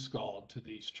sun scald to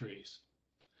these trees.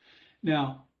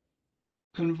 Now,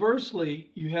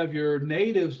 conversely, you have your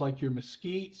natives like your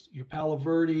mesquites, your palo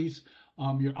verdes,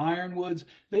 your ironwoods.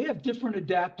 They have different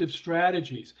adaptive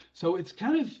strategies. So it's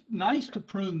kind of nice to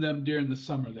prune them during the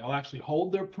summer. They'll actually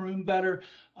hold their prune better.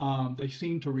 They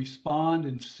seem to respond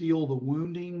and seal the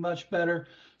wounding much better.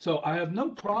 So I have no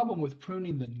problem with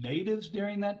pruning the natives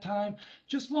during that time,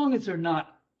 just as long as they're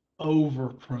not over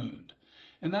pruned.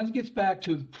 And that gets back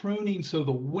to pruning so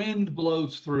the wind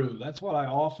blows through. That's what I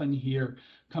often hear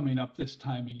coming up this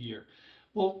time of year.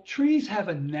 Well, trees have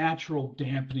a natural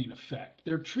dampening effect.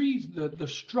 They're trees, the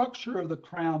structure of the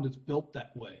crown is built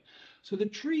that way. So the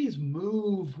trees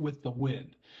move with the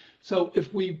wind. So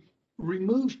if we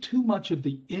remove too much of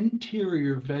the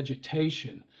interior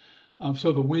vegetation,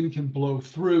 so the wind can blow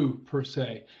through per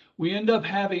se, we end up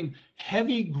having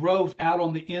heavy growth out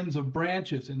on the ends of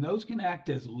branches, and those can act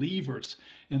as levers,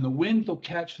 and the wind will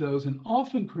catch those and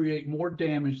often create more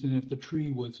damage than if the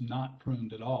tree was not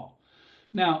pruned at all.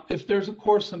 Now, if there's, of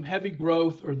course, some heavy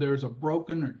growth or there's a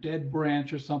broken or dead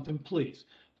branch or something, please,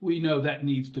 we know that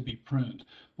needs to be pruned.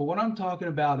 But what I'm talking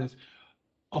about is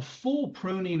a full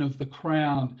pruning of the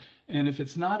crown. And if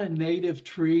it's not a native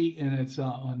tree and it's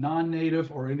a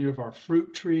non-native or any of our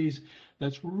fruit trees,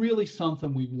 that's really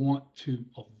something we want to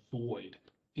avoid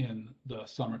in the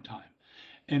summertime.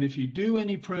 And if you do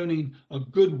any pruning, a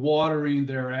good watering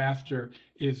thereafter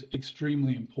is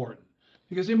extremely important.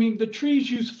 Because, I mean, the trees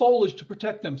use foliage to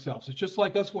protect themselves. It's just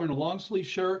like us wearing a long sleeve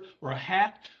shirt or a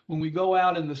hat when we go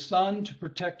out in the sun to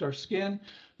protect our skin.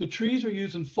 The trees are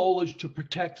using foliage to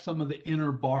protect some of the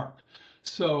inner bark.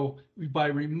 So by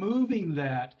removing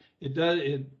that,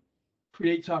 it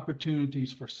creates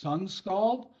opportunities for sun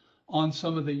scald on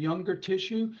some of the younger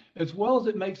tissue, as well as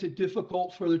it makes it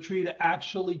difficult for the tree to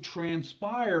actually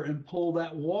transpire and pull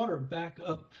that water back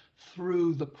up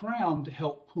through the crown to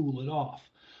help cool it off.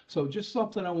 So just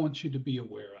something I want you to be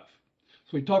aware of.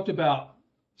 So we talked about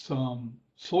some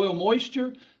soil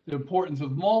moisture, the importance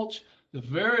of mulch, the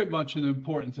very much the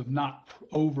importance of not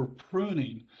over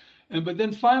pruning. But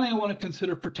then finally, I want to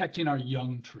consider protecting our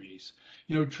young trees.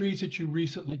 You know, trees that you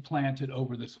recently planted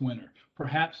over this winter.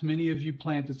 Perhaps many of you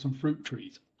planted some fruit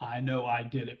trees. I know I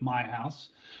did at my house.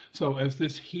 So as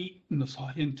this heat and this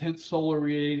intense solar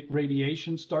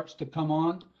radiation starts to come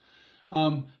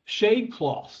on, shade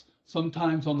cloths,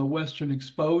 sometimes on the western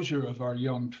exposure of our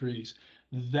young trees,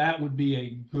 that would be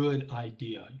a good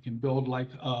idea. You can build like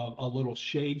a little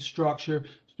shade structure,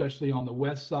 especially on the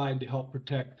west side, to help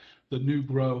protect the new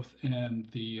growth and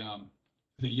the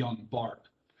young bark.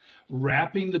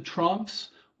 Wrapping the trunks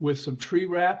with some tree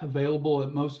wrap available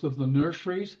at most of the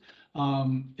nurseries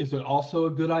is also a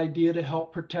good idea to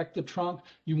help protect the trunk.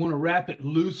 You want to wrap it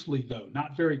loosely though,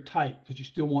 not very tight, because you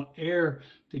still want air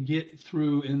to get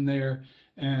through in there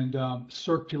and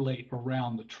circulate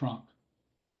around the trunk.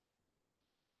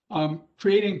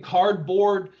 Creating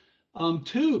cardboard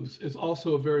tubes is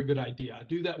also a very good idea. I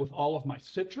do that with all of my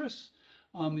citrus.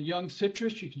 The young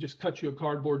citrus, you can just cut you a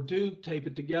cardboard tube, tape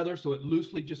it together so it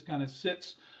loosely just kind of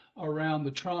sits around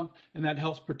the trunk, and that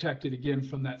helps protect it again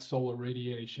from that solar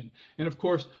radiation. And of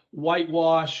course,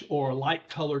 whitewash or light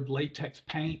colored latex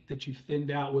paint that you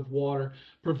thinned out with water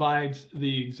provides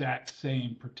the exact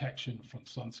same protection from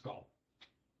sun scald.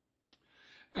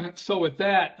 So with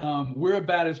that, we're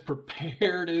about as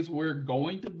prepared as we're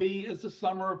going to be as the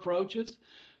summer approaches.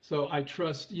 So I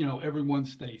trust, you know, everyone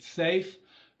stays safe,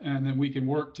 and then we can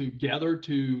work together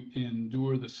to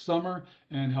endure the summer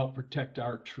and help protect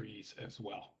our trees as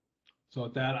well. So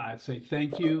with that, I'd say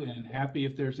thank you and happy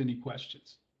if there's any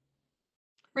questions.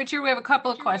 Richard, we have a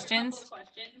couple of questions.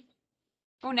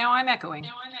 Oh, now I'm echoing.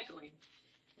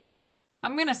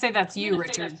 I'm going to say that's you,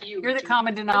 Richard. You're the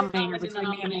common denominator between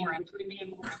me and Lauren.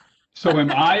 So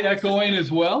am I echoing as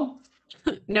well?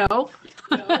 No.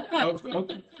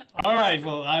 Okay. All right,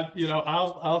 well,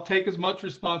 I'll take as much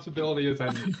responsibility as I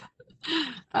need.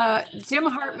 Jim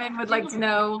Hartman would like to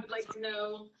know,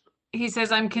 he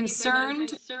says, I'm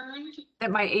concerned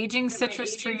that my aging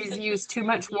citrus trees use too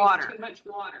much water.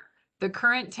 The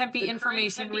current Tempe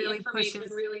information really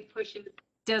pushes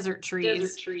desert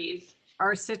trees.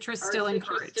 Are citrus still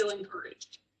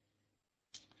encouraged?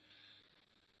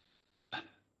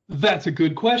 That's a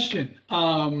good question.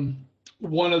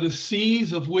 One of the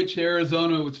C's of which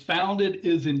Arizona was founded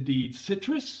is indeed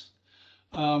citrus.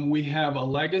 We have a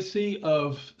legacy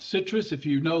of citrus. If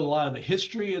you know a lot of the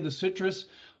history of the citrus,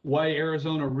 why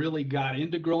Arizona really got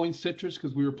into growing citrus,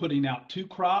 because we were putting out 2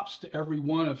 crops to every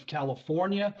one of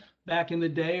California back in the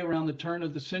day around the turn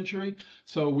of the century.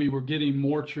 So we were getting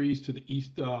more trees to the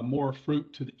east, more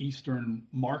fruit to the eastern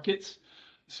markets.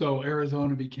 So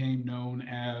Arizona became known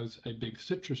as a big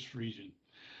citrus region.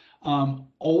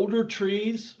 Older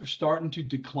trees are starting to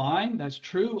decline. That's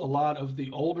true. A lot of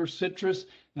the older citrus,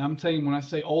 and I'm saying when I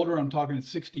say older, I'm talking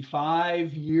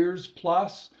 65 years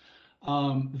plus.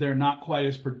 They're not quite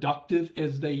as productive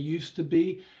as they used to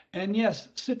be. And yes,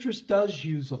 citrus does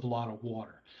use a lot of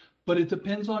water, but it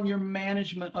depends on your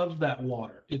management of that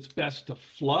water. It's best to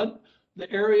flood the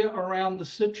area around the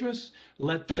citrus,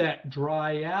 let that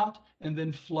dry out, and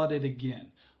then flood it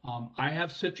again. I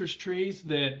have citrus trees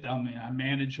that I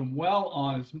manage them well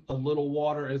on as little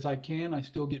water as I can. I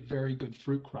still get very good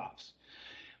fruit crops.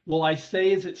 Will I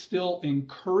say, is it still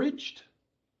encouraged?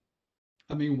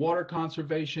 I mean, water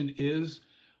conservation is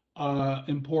an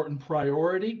important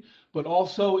priority, but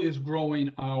also is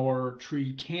growing our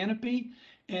tree canopy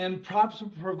and perhaps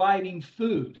providing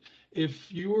food.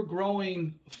 If you are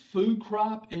growing food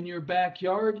crop in your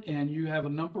backyard and you have a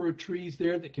number of trees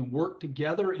there that can work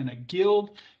together in a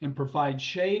guild and provide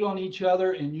shade on each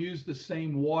other and use the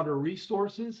same water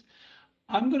resources,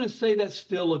 I'm going to say that's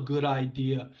still a good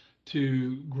idea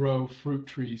to grow fruit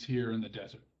trees here in the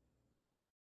desert.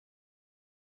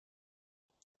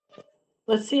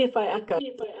 Let's see if I echo.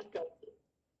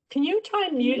 Can you try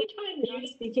and mute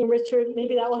speaking, Richard?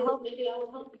 Maybe that will help.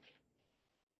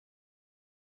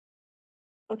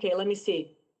 Okay, let me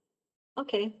see.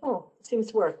 Okay, oh, it seems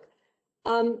to work.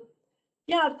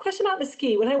 Yeah, question about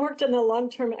mesquite. When I worked on the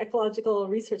long-term ecological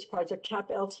research project,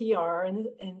 CAP-LTR,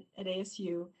 and at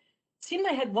ASU, it seemed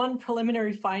I had one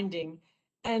preliminary finding,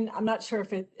 and I'm not sure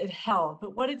if it held,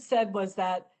 but what it said was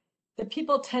that the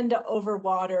people tend to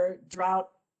overwater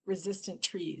drought-resistant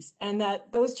trees, and that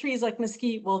those trees like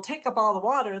mesquite will take up all the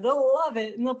water, they'll love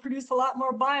it, and they'll produce a lot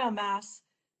more biomass,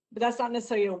 but that's not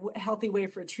necessarily a healthy way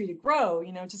for a tree to grow,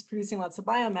 you know, just producing lots of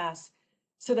biomass,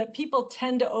 so that people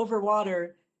tend to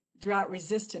overwater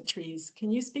drought-resistant trees.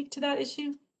 Can you speak to that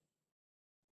issue?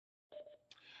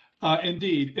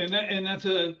 Indeed, and that's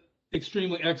an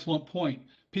extremely excellent point.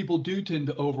 People do tend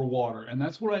to overwater, and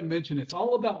that's what I mentioned. It's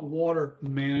all about water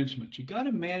management. You got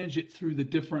to manage it through the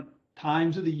different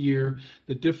times of the year,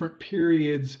 the different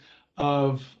periods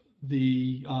of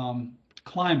the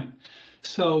climate.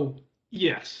 So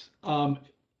yes, a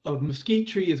mesquite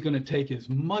tree is going to take as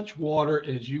much water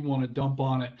as you want to dump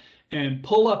on it, and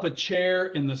pull up a chair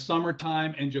in the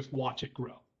summertime and just watch it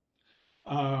grow.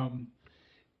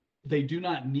 They do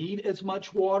not need as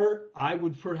much water. I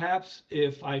would perhaps,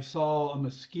 if I saw a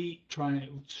mesquite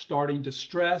starting to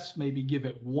stress, maybe give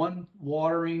it one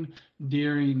watering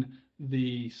during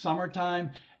the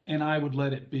summertime, and I would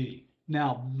let it be.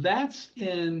 Now, that's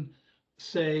in,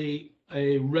 say,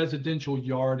 a residential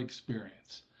yard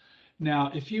experience.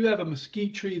 Now, if you have a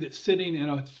mesquite tree that's sitting in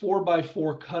a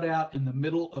 4x4 cutout in the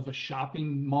middle of a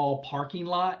shopping mall parking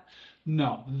lot,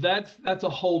 no, that's a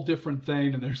whole different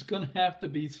thing, and there's going to have to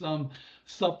be some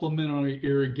supplementary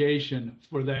irrigation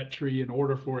for that tree in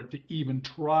order for it to even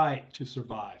try to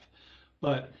survive.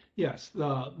 But yes,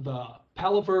 the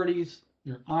Palo Verdes,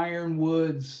 your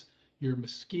ironwoods, your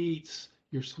mesquites,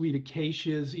 your sweet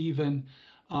acacias even,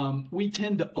 we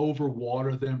tend to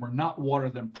overwater them or not water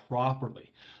them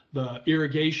properly. The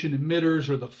irrigation emitters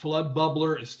or the flood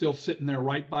bubbler is still sitting there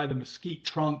right by the mesquite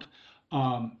trunk,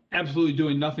 absolutely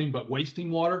doing nothing but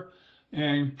wasting water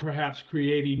and perhaps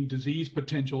creating disease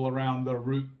potential around the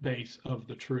root base of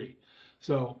the tree.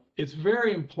 So it's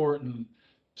very important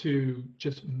to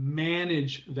just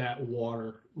manage that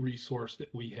water resource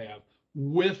that we have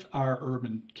with our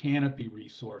urban canopy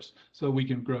resource so we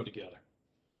can grow together.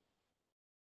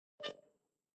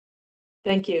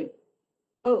 Thank you.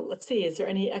 Oh, let's see, is there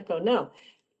any echo? No.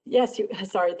 Yes,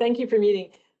 sorry, thank you for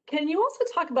muting. Can you also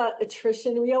talk about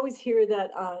attrition? We always hear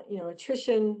that,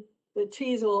 attrition, the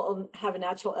trees will have a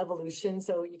natural evolution,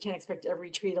 so you can't expect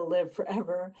every tree to live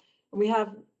forever. And we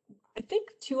have, I think,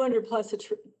 200 plus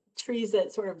trees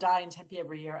that sort of die in Tempe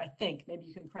every year, I think. Maybe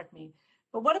you can correct me.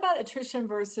 But what about attrition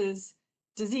versus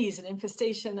disease and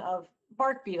infestation of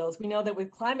bark beetles? We know that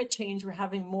with climate change, we're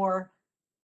having more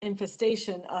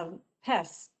infestation of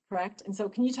pests, correct? And so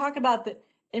can you talk about the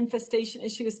infestation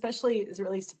issue, especially as it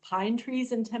relates to pine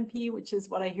trees in Tempe, which is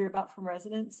what I hear about from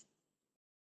residents?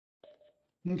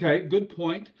 Okay, good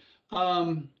point.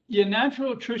 Yeah,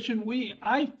 natural attrition,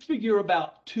 I figure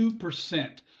about 2%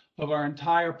 of our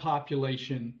entire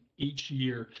population each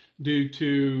year due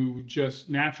to just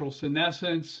natural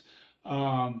senescence,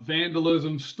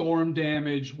 vandalism, storm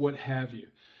damage, what have you.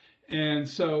 And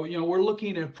so, we're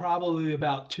looking at probably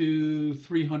about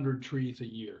 300 trees a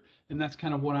year. And that's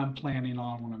kind of what I'm planning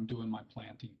on when I'm doing my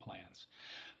planting plans.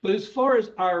 But as far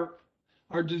as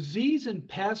our disease and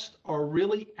pests are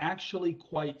really actually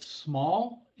quite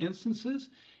small instances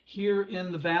here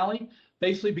in the valley,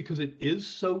 basically because it is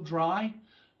so dry.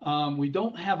 We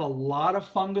don't have a lot of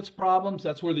fungus problems.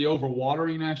 That's where the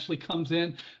overwatering actually comes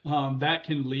in. That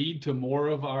can lead to more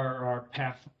of our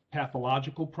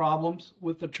pathological problems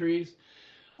with the trees.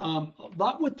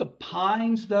 Not with the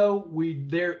pines, though.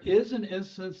 There is an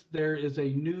instance, there is a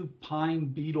new pine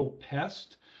beetle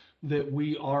pest that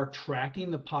we are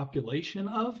tracking the population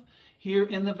of here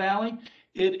in the valley.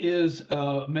 It is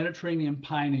Mediterranean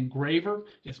pine engraver.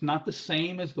 It's not the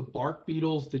same as the bark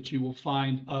beetles that you will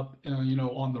find up,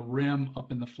 on the rim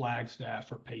up in the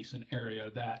Flagstaff or Payson area.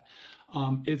 That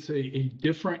it's a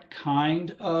different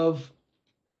kind of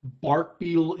bark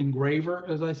beetle engraver,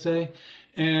 as I say,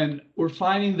 and we're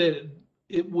finding that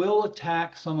it will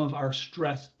attack some of our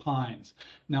stressed pines.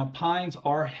 Now, pines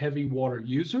are heavy water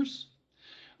users.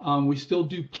 We still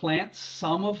do plant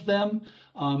some of them.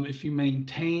 If you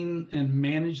maintain and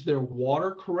manage their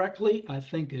water correctly, I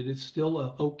think it is still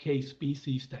an okay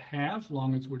species to have, as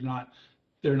long as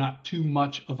they're not too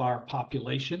much of our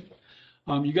population.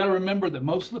 You got to remember that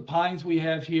most of the pines we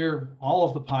have here, all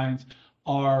of the pines,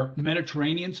 are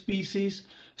Mediterranean species.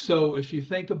 So if you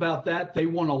think about that, they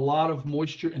want a lot of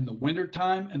moisture in the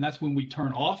wintertime, and that's when we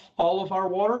turn off all of our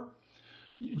water.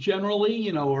 Generally,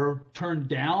 or turn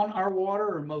down our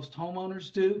water, or most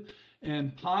homeowners do.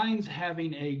 And pines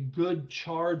having a good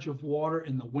charge of water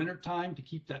in the wintertime to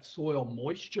keep that soil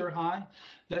moisture high,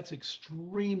 that's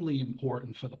extremely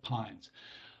important for the pines.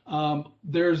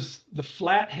 There's the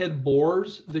flathead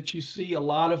borers that you see, a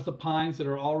lot of the pines that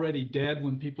are already dead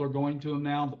when people are going to them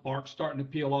now, the bark's starting to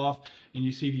peel off, and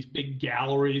you see these big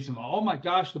galleries, and oh my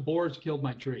gosh, the borers killed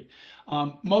my tree.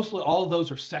 Mostly all of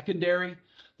those are secondary.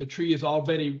 The tree has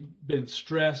already been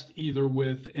stressed either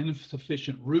with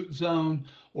insufficient root zone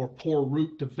or poor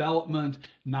root development,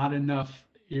 not enough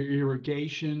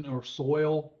irrigation or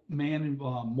soil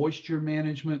moisture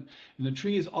management, and the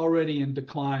tree is already in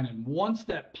decline. And once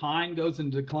that pine goes in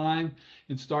decline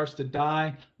and starts to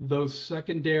die, those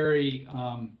secondary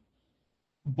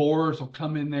borers will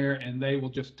come in there and they will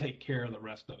just take care of the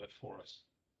rest of it for us.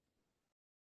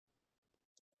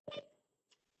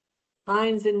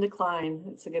 Pines in decline.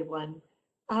 That's a good one.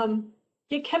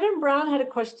 Yeah, Kevin Brown had a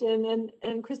question,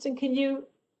 and Kristen, can you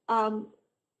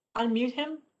unmute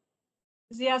him?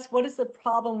 He asked, what is the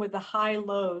problem with the high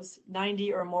lows,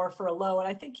 90 or more for a low? And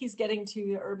I think he's getting to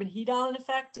the urban heat island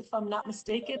effect, if I'm not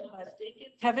mistaken.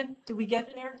 Kevin, did we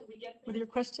get there with your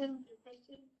question?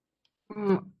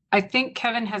 I think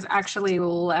Kevin has actually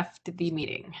left the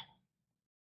meeting.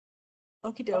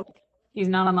 Okie doke. He's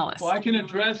not on the list. Well, I can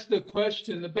address the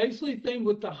question. The basic thing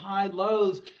with the high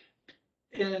lows,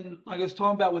 and like I was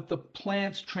talking about with the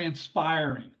plants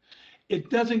transpiring, it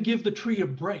doesn't give the tree a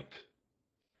break.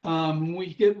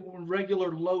 We get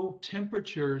regular low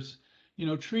temperatures,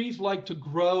 trees like to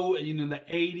grow in the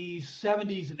 80s,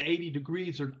 70s, and 80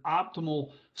 degrees are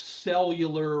optimal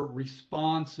cellular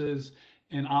responses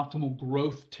and optimal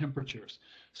growth temperatures.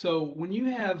 So when you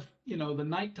have, the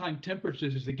nighttime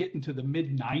temperatures that get into the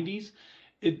mid 90s,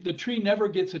 the tree never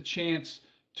gets a chance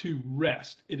to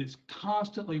rest. It is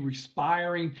constantly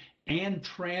respiring and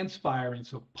transpiring,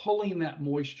 so pulling that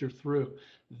moisture through.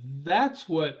 That's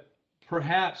what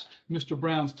perhaps Mr.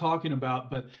 Brown's talking about,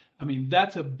 but I mean,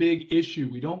 that's a big issue.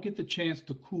 We don't get the chance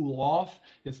to cool off.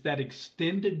 It's that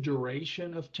extended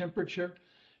duration of temperature,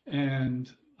 and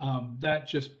that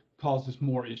just causes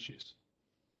more issues.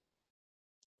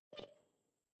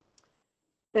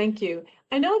 Thank you.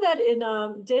 I know that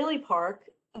in Daly Park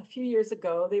a few years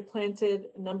ago, they planted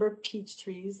a number of peach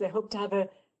trees. They hoped to have a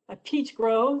peach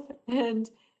grove, and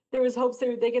there was hopes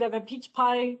they could have a peach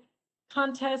pie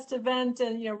contest event.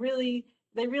 And, really,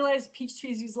 they realized peach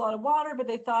trees use a lot of water, but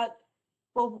they thought,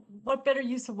 well, what better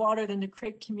use of water than to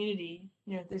create community?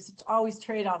 There's always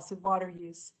trade-offs with water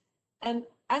use. And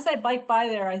as I bike by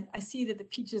there, I see that the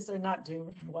peaches are not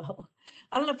doing very well.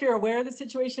 I don't know if you're aware of the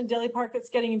situation in Daly Park that's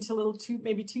getting into a little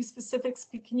maybe too specifics.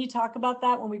 Can you talk about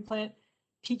that when we plant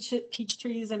peach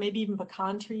trees and maybe even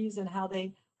pecan trees and how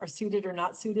they are suited or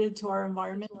not suited to our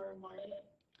environment?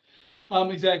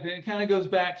 Exactly. It kind of goes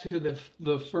back to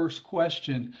the first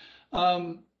question.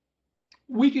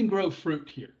 We can grow fruit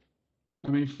here. I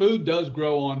mean, food does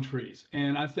grow on trees,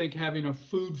 and I think having a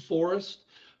food forest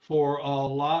for a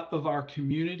lot of our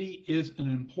community is an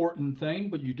important thing,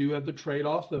 but you do have the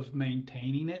trade-off of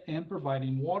maintaining it and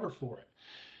providing water for it.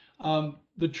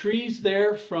 The trees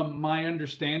there, from my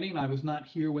understanding, I was not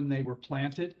here when they were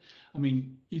planted. I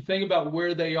mean, you think about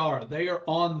where they are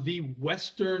on the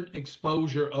western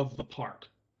exposure of the park.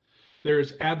 There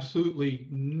is absolutely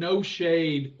no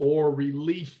shade or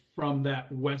relief from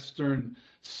that western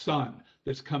sun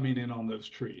that's coming in on those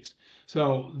trees.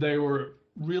 So they were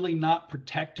really not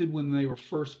protected when they were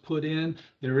first put in.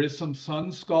 There is some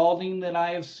sun scalding that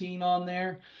I have seen on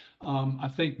there. I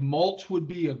think mulch would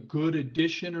be a good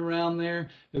addition around there,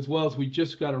 as well as we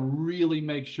just got to really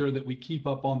make sure that we keep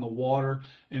up on the water.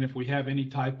 And if we have any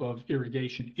type of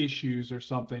irrigation issues or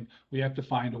something, we have to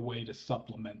find a way to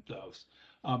supplement those.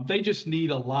 They just need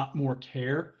a lot more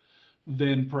care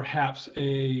than perhaps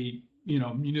a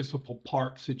municipal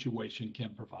park situation can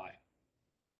provide.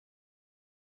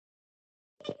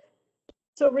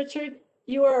 So Richard,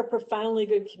 you are a profoundly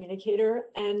good communicator,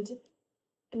 and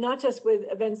not just with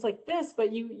events like this,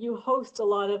 but you host a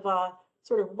lot of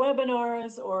sort of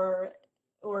webinars or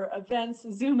events,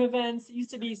 Zoom events. It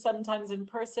used to be sometimes in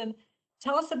person.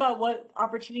 Tell us about what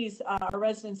opportunities our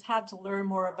residents have to learn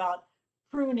more about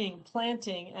pruning,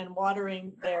 planting, and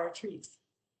watering their trees.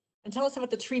 And tell us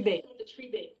about the tree bait.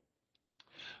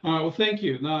 All right, well, thank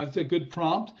you. No, it's a good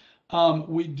prompt.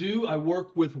 I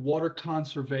work with water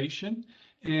conservation,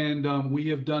 and we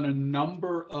have done a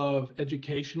number of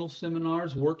educational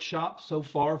seminars, workshops so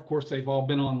far. Of course, they've all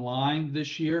been online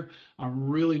this year. I'm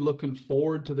really looking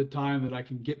forward to the time that I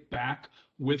can get back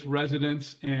with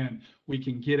residents and we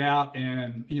can get out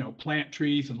and plant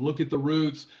trees and look at the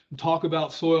roots and talk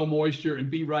about soil moisture and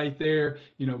be right there,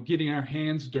 getting our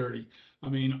hands dirty. I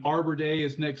mean, Arbor Day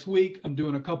is next week. I'm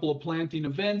doing a couple of planting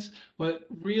events, but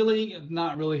really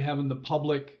not really having the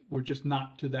public. We're just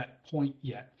not to that point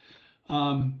yet.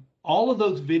 All of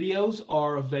those videos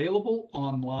are available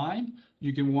online.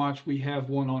 You can watch. We have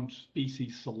one on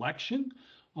species selection,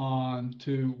 on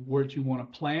to where you want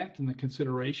to plant and the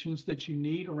considerations that you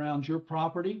need around your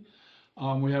property.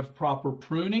 We have proper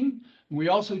pruning. We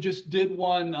also just did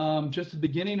one just at the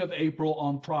beginning of April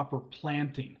on proper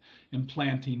planting and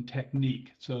planting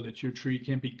technique so that your tree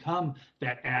can become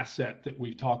that asset that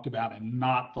we talked about and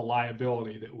not the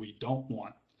liability that we don't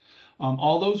want.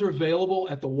 All those are available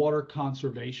at the Water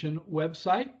Conservation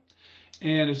website.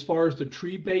 And as far as the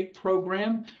tree bait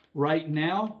program, right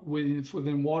now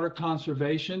within Water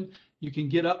Conservation, you can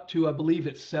get up to, I believe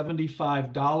it's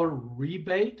 $75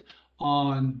 rebate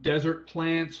on desert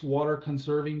plants, water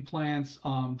conserving plants,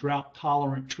 drought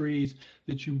tolerant trees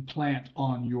that you plant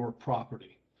on your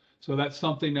property. So that's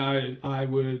something I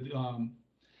would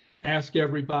ask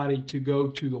everybody to go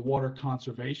to the Water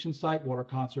Conservation site, Water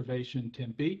Conservation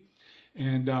Tempe.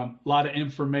 And a lot of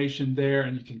information there,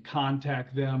 and you can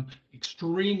contact them.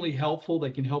 Extremely helpful.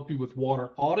 They can help you with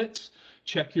water audits,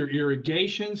 check your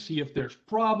irrigation, see if there's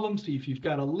problems, see if you've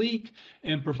got a leak,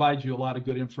 and provide you a lot of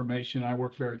good information. I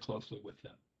work very closely with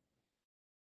them.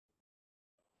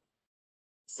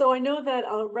 So I know that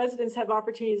residents have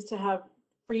opportunities to have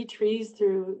free trees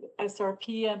through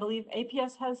SRP. I believe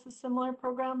APS has a similar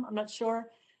program. I'm not sure.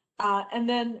 And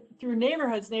then through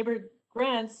neighborhood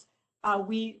grants,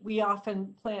 we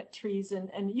often plant trees, and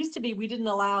it used to be we didn't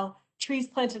allow trees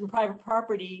planted in private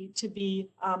property to be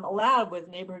allowed with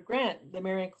neighborhood grant, the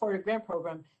Marion Corridor Grant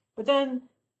Program. But then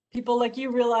people like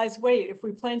you realize, wait, if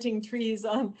we're planting trees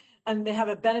and they have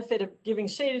a benefit of giving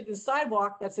shade to the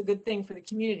sidewalk, that's a good thing for the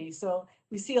community. So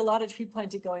we see a lot of tree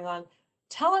planting going on.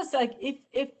 Tell us, like,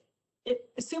 if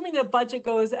assuming the budget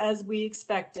goes as we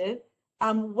expected,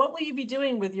 what will you be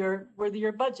doing with your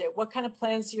budget? What kind of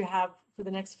plans do you have for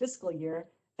the next fiscal year,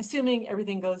 assuming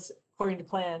everything goes according to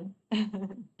plan?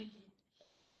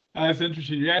 That's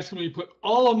interesting. You're asking me to put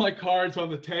all of my cards on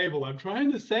the table. I'm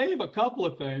trying to save a couple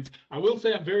of things. I will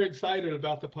say I'm very excited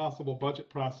about the possible budget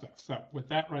process. So with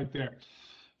that right there.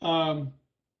 Well,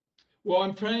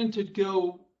 I'm trying to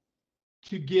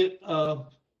get a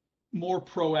more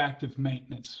proactive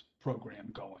maintenance program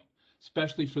going,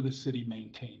 especially for the city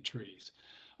maintained trees.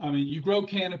 I mean, you grow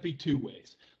canopy two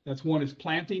ways. That's one is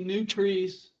planting new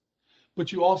trees,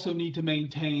 but you also need to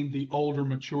maintain the older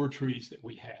mature trees that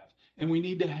we have. and we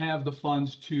need to have the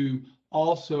funds to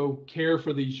also care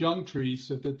for these young trees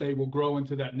so that they will grow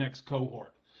into that next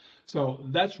cohort. So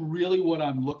that's really what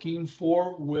I'm looking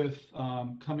for with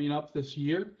coming up this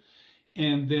year.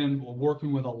 And then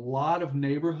working with a lot of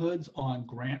neighborhoods on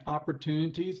grant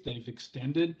opportunities. They've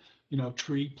extended,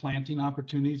 tree planting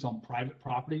opportunities on private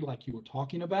property like you were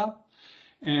talking about.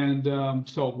 And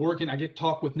so I get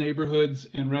talk with neighborhoods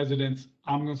and residents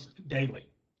daily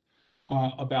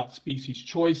about species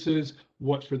choices,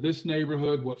 what for this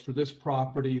neighborhood, what for this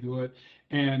property,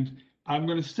 and I'm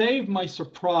going to save my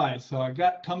surprise. So I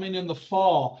got coming in the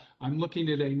fall, I'm looking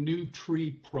at a new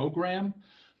tree program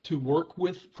to work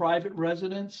with private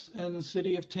residents in the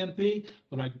city of Tempe,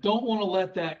 but I don't want to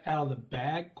let that out of the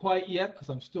bag quite yet because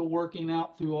I'm still working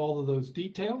out through all of those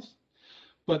details.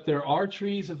 But there are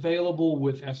trees available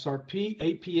with SRP.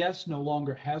 APS no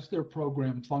longer has their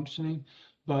program functioning,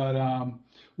 but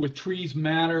with Trees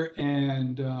Matter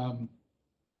and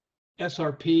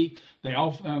SRP,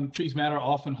 Trees Matter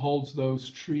often holds those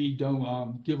tree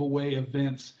giveaway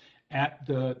events at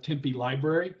the Tempe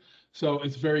Library. So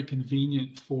it's very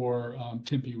convenient for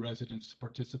Tempe residents to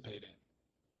participate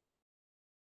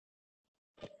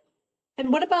in. And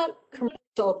what about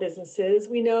commercial businesses?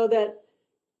 We know that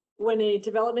when a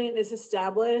development is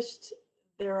established,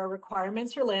 there are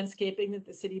requirements for landscaping that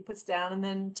the city puts down, and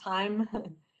then time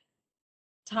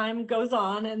goes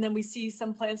on, and then we see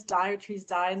some plants die or trees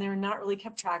die, and they're not really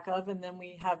kept track of, and then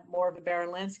we have more of a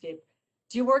barren landscape.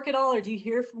 Do you work at all, or do you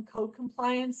hear from code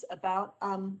compliance about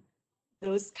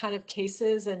those kind of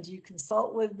cases, and do you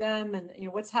consult with them, and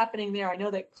what's happening there? I know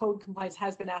that code compliance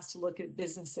has been asked to look at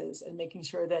businesses and making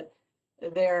sure that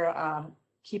they're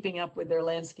keeping up with their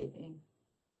landscaping.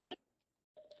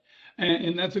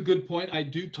 And that's a good point. I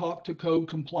do talk to code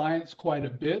compliance quite a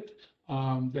bit.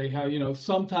 They have,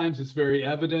 sometimes it's very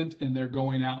evident and they're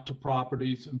going out to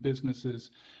properties and businesses.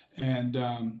 And,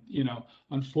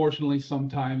 unfortunately,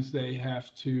 sometimes they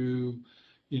have to,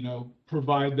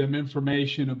 provide them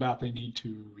information about they need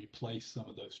to replace some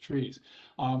of those trees.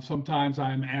 Sometimes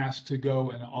I'm asked to go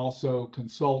and also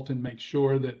consult and make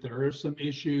sure that there are some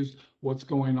issues, what's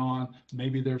going on.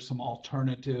 Maybe there's some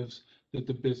alternatives that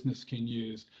the business can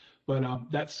use. But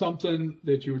that's something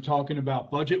that you were talking about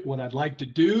budget. What I'd like to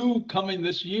do coming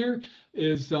this year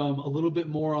is a little bit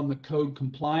more on the code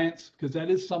compliance, because that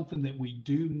is something that we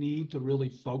do need to really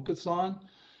focus on.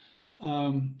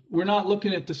 We're not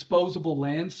looking at disposable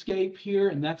landscape here,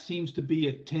 and that seems to be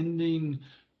a trending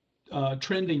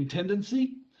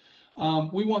tendency.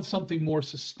 We want something more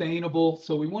sustainable,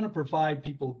 so we want to provide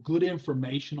people good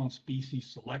information on species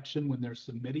selection when they're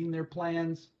submitting their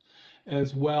plans,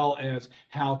 as well as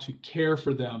how to care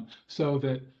for them so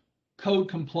that code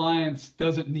compliance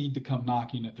doesn't need to come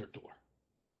knocking at their door.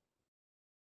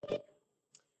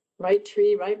 Right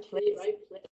tree, right place.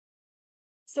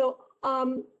 So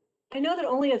I know that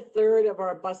only 1/3 of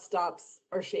our bus stops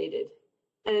are shaded.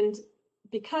 And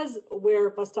because where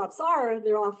bus stops are,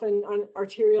 they're often on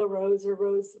arterial roads or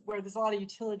roads where there's a lot of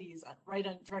utilities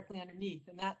directly underneath.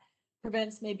 And that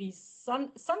prevents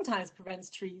sometimes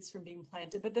prevents trees from being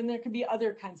planted, but then there could be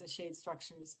other kinds of shade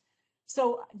structures.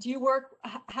 So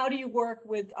how do you work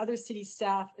with other city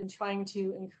staff in trying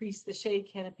to increase the shade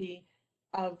canopy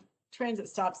of transit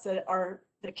stops that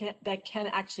can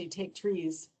actually take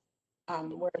trees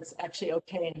where it's actually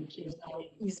okay and there's no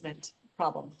easement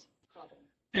problems?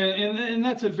 And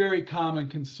that's a very common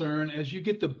concern as you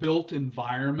get the built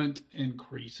environment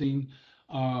increasing.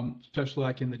 Especially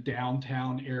like in the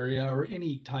downtown area or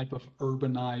any type of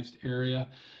urbanized area.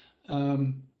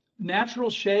 Natural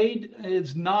shade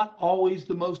is not always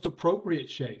the most appropriate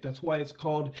shade. That's why it's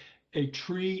called a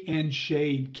tree and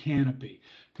shade canopy,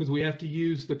 because we have to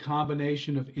use the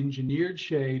combination of engineered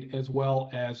shade as well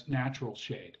as natural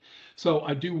shade. So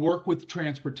I do work with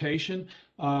transportation.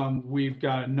 We've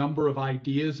got a number of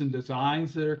ideas and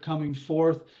designs that are coming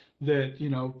forth that,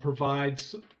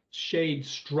 provides shade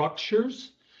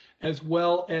structures, as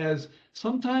well as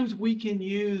sometimes we can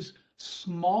use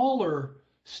smaller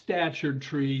statured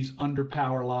trees under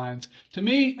power lines. To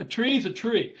me, a tree is a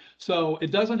tree. So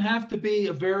it doesn't have to be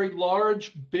a very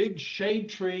large, big shade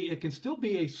tree. It can still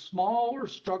be a smaller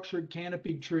structured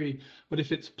canopied tree. But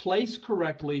if it's placed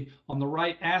correctly on the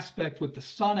right aspect with the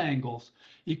sun angles,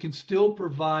 you can still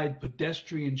provide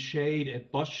pedestrian shade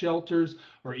at bus shelters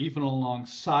or even along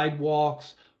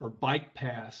sidewalks or bike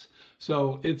paths.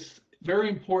 So it's very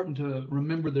important to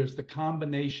remember there's the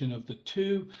combination of the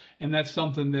two, and that's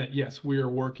something that, yes, we are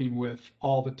working with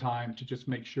all the time to just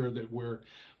make sure that we're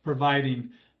providing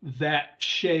that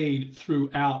shade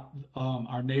throughout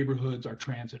our neighborhoods, our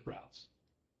transit routes.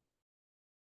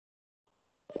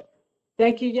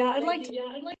 Thank you. Yeah, I'd like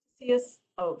to see us,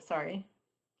 oh, sorry,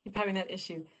 keep having that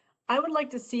issue. I would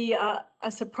like to see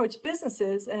us approach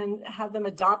businesses and have them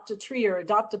adopt a tree or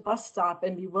adopt a bus stop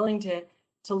and be willing to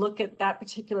look at that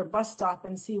particular bus stop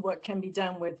and see what can be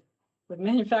done with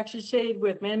manufactured shade,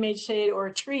 with man-made shade, or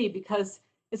a tree, because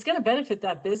it's going to benefit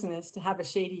that business to have a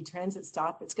shady transit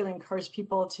stop. It's going to encourage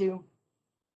people to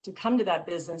come to that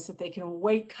business if they can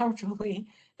wait comfortably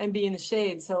and be in the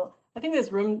shade. So I think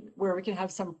there's room where we can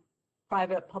have some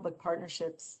private public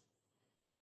partnerships.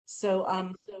 So I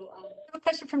have a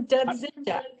question from Deb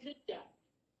Zizek.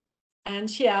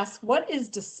 And she asks, what is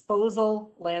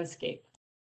disposal landscape?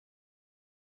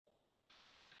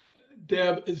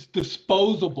 Deb, is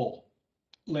disposable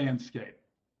landscape.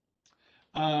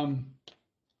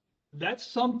 That's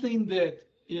something that,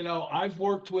 you know, I've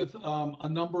worked with a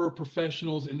number of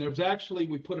professionals, and there's actually,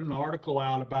 we put an article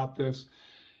out about this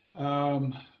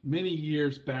many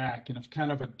years back, and I've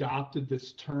kind of adopted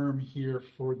this term here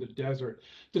for the desert.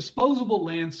 Disposable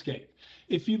landscape.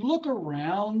 If you look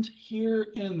around here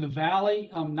in the valley,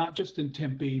 not just in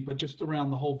Tempe, but just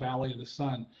around the whole Valley of the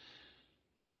Sun,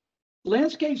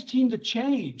 landscapes seem to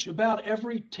change about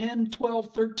every 10,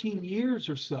 12, 13 years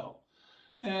or so.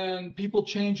 And people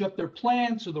change up their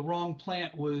plants, or the wrong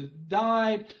plant was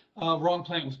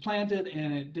planted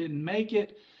and it didn't make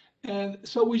it. And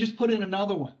so we just put in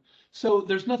another one. So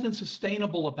there's nothing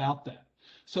sustainable about that.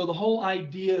 So the whole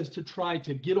idea is to try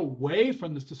to get away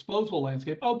from this disposable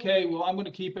landscape. Okay, well, I'm going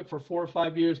to keep it for 4 or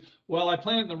 5 years. Well, I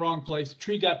planted in the wrong place. The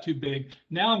tree got too big.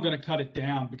 Now I'm going to cut it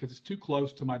down because it's too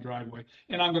close to my driveway,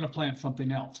 and I'm going to plant something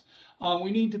else.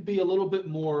 We need to be a little bit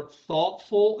more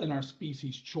thoughtful in our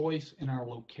species choice and our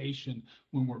location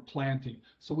when we're planting,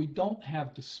 so we don't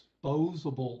have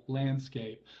disposable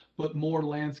landscape, but more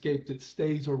landscape that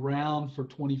stays around for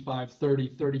 25, 30,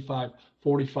 35,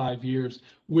 45 years,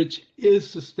 which is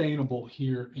sustainable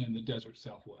here in the desert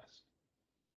Southwest.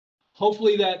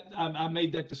 Hopefully that I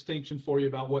made that distinction for you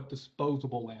about what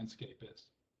disposable landscape is.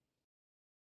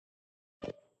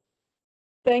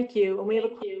 Thank you. And we have a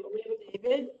question from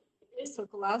David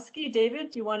Sokolowski. David,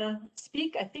 do you want to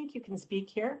speak? I think you can speak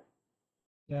here.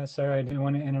 Yeah, sorry, I didn't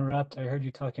want to interrupt. I heard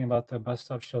you talking about the bus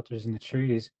stop shelters and the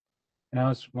trees. And I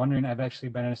was wondering, I've actually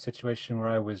been in a situation where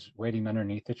I was waiting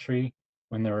underneath a tree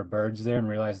when there were birds there and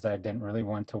realized that I didn't really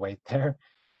want to wait there.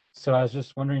 So I was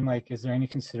just wondering, like, is there any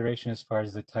consideration as far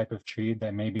as the type of tree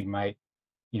that maybe might,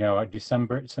 you know, do some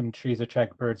trees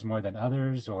attract birds more than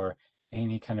others, or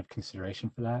any kind of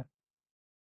consideration for that?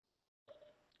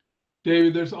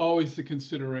 David, there's always the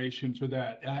consideration for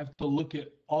that. I have to look at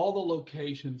all the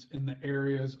locations in the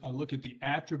areas. I look at the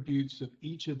attributes of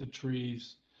each of the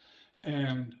trees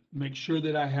and make sure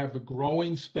that I have a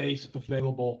growing space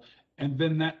available. And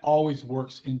then that always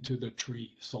works into the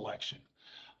tree selection.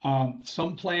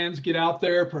 Some plans get out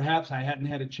there, perhaps I hadn't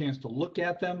had a chance to look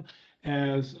at them.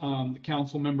 As the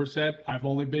council member said, I've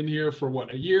only been here for what,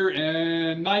 1 year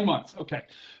and 9 months. Okay,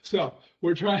 so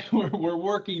we're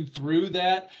working through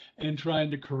that and trying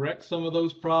to correct some of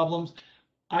those problems.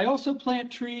 I also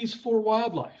plant trees for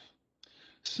wildlife.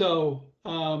 So,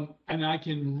 and I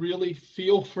can really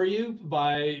feel for you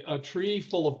by a tree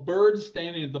full of birds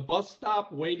standing at the bus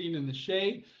stop, waiting in the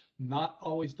shade. Not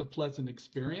always the pleasant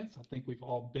experience. I think we've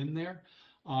all been there.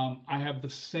 I have the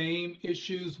same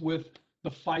issues with the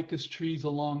ficus trees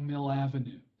along Mill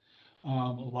Avenue. A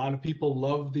lot of people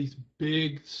love these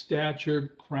big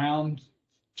statured crowned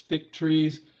thick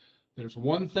trees. There's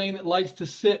one thing that likes to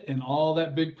sit in all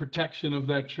that big protection of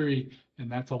that tree,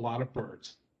 and that's a lot of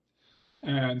birds.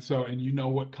 And so, and you know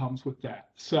what comes with that.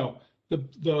 So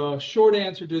the short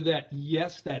answer to that,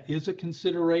 yes, that is a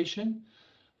consideration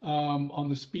on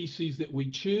the species that we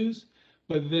choose.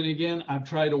 But then again, I've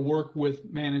tried to work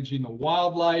with managing the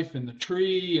wildlife and the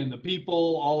tree and the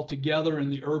people all together in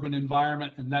the urban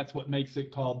environment. And that's what makes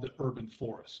it called the urban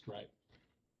forest, right?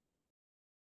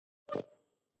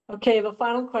 Okay, I have a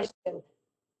final question.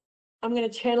 I'm going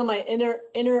to channel my inner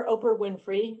Oprah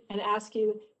Winfrey and ask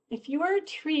you, if you were a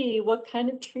tree, what kind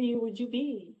of tree would you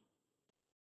be?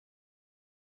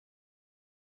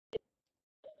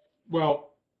 Well,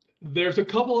 there's a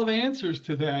couple of answers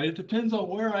to that. It depends on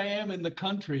where I am in the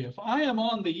country. If I am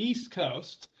on the East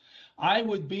Coast, I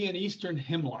would be an eastern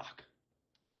hemlock,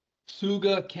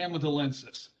 Tsuga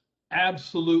camaldulensis.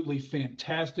 Absolutely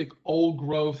fantastic old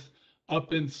growth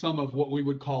up in some of what we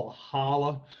would call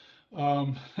holla,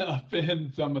 up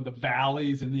in some of the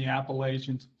valleys in the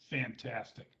Appalachians.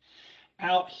 Fantastic.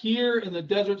 Out here in the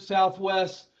desert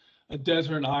Southwest, a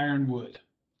desert ironwood.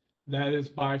 That is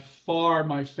by far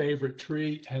my favorite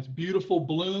tree. It has beautiful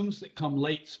blooms that come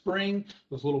late spring,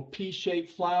 those little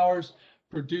pea-shaped flowers,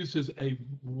 produces a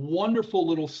wonderful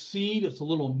little seed. It's a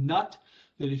little nut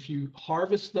that if you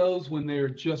harvest those when they're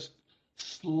just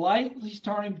slightly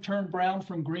starting to turn brown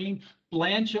from green,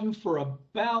 blanch them for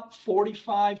about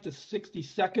 45 to 60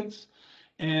 seconds,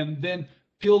 and then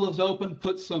peel those open,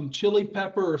 put some chili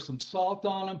pepper or some salt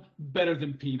on them, better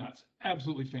than peanuts.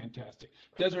 Absolutely fantastic.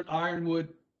 Desert ironwood,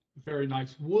 very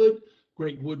nice wood,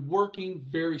 great woodworking,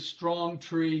 very strong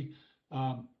tree.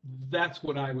 That's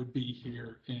what I would be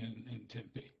here in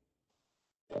Tempe.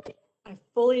 I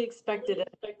fully expected it,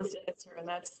 and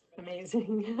that's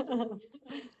amazing.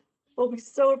 Well, we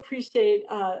so appreciate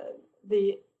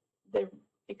the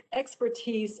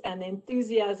expertise and the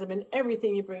enthusiasm and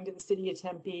everything you bring to the city of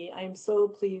Tempe. I am so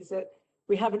pleased that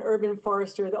we have an urban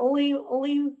forester. Are we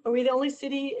the only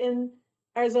city in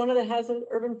Arizona that has an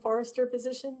urban forester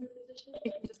position?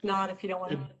 You can just nod if you don't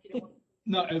want to.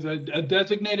 No, as a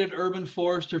designated urban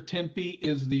forester, Tempe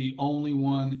is the only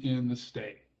one in the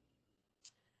state.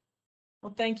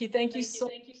 Well, thank you so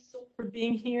much for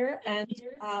being here, and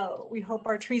we hope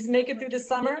our trees make it through the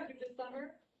summer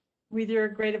with your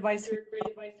great advice.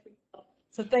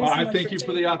 So thanks so much. I thank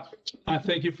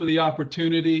you for the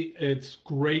opportunity. It's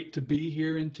great to be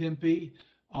here in Tempe,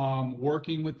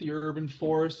 working with the urban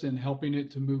forest and helping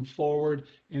it to move forward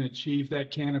and achieve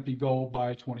that canopy goal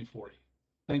by 2040.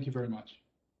 Thank you very much.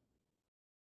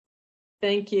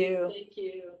 Thank you.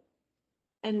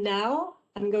 And now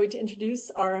I'm going to introduce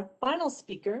our final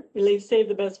speaker. Really save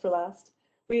the best for last.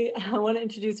 I want to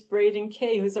introduce Braden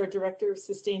Kay, who's our Director of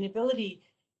Sustainability.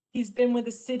 He's been with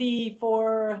the city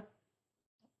for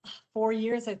 4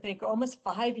 years, I think, almost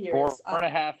 5 years.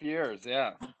 4.5 years,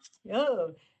 yeah.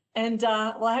 Oh, and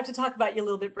well, I have to talk about you a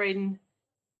little bit, Braden.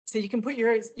 So you can put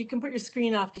your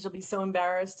screen off because you'll be so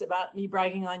embarrassed about me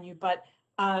bragging on you. But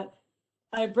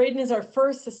Braden is our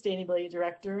first sustainability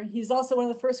director. He's also one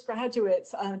of the first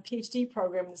graduates on a PhD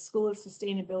program in the School of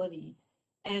Sustainability.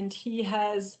 And he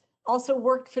has also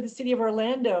worked for the city of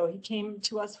Orlando. He came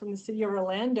to us from the city of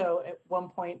Orlando at one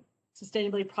point,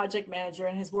 sustainability project manager,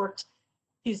 and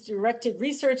he's directed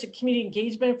research and community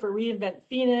engagement for reInvent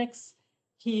Phoenix.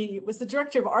 He was the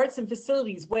director of arts and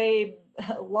facilities way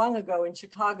long ago in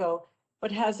Chicago,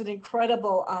 but has an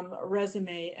incredible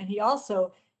resume. And he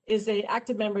also is an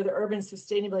active member of the Urban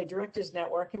Sustainability Directors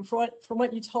Network. And from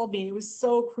what you told me, it was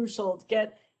so crucial to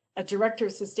get a director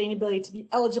of sustainability to be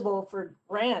eligible for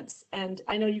grants. And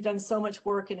I know you've done so much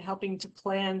work in helping to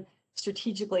plan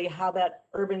strategically how that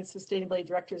Urban Sustainability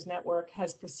Directors Network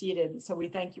has proceeded. So we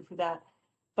thank you for that.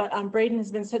 But Braden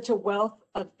has been such a wealth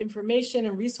of information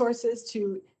and resources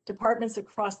to departments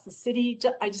across the city.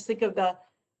 I just think of the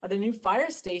new fire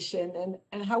station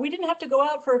and how we didn't have to go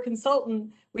out for a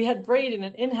consultant. We had Braden,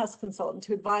 an in-house consultant,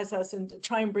 to advise us and to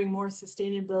try and bring more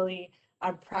sustainability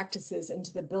practices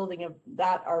into the building of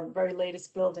that, our very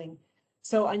latest building.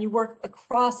 So, and you work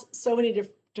across so many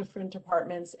different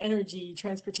departments: energy,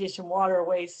 transportation, water,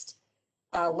 waste,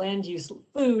 land use,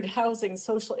 food, housing,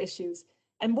 social issues.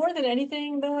 And more than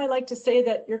anything, though, I like to say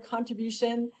that your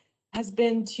contribution has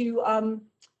been to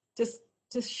just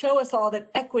to show us all that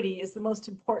equity is the most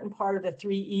important part of the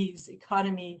 3 E's: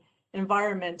 economy,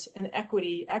 environment, and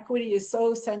equity. Equity is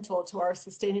so central to our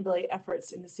sustainability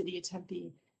efforts in the city of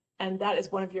Tempe, and that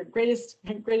is one of your greatest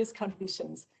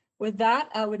contributions. With that,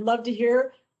 I would love to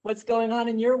hear what's going on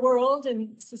in your world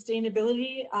and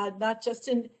sustainability, not just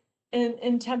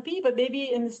in Tempe, but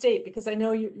maybe in the state, because I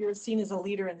know you're seen as a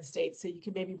leader in the state. So you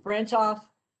can maybe branch off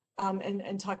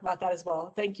and talk about that as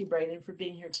well. Thank you, Braden, for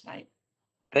being here tonight.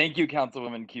 Thank you,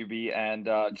 Councilwoman Kuby, and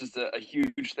just a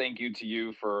huge thank you to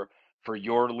you for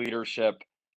your leadership.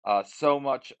 So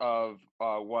much of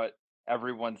what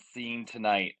everyone's seen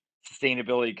tonight: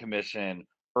 Sustainability Commission,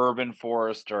 Urban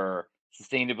Forester,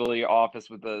 Sustainability Office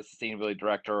with the Sustainability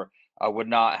Director, would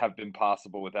not have been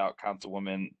possible without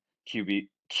Councilwoman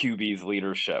Kuby's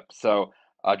leadership. So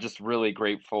just really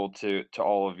grateful to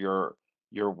all of your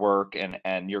work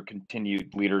and your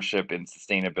continued leadership in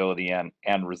sustainability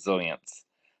and resilience.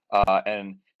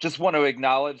 And just want to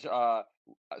acknowledge,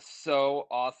 so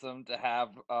awesome to have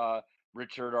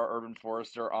Richard, our urban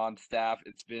forester, on staff.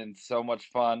 It's been so much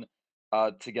fun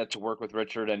to get to work with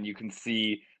Richard, and you can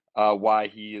see why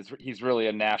he's really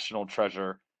a national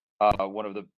treasure, one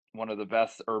of the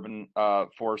best urban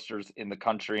foresters in the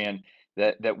country, and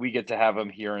that we get to have him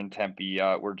here in Tempe.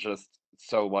 We're just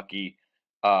so lucky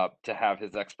to have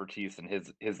his expertise and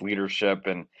his leadership,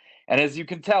 and as you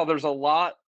can tell,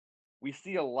 we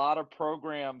see a lot of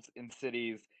programs in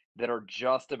cities that are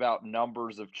just about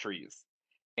numbers of trees.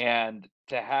 And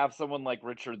to have someone like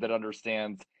Richard that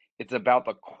understands It's about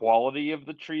the quality of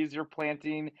the trees you're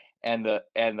planting and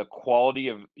the quality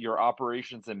of your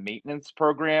operations and maintenance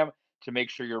program to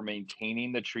make sure you're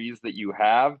maintaining the trees that you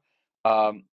have.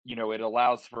 It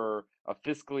allows for a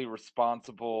fiscally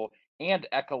responsible and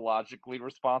ecologically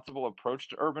responsible approach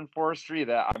to urban forestry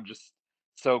that I'm just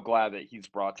so glad that he's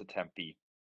brought to Tempe.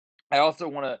 I also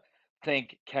want to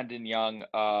thank Kendon Young.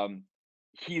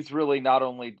 He's really not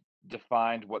only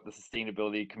defined what the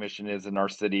Sustainability Commission is in our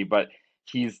city, but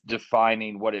he's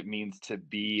defining what it means to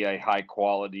be a high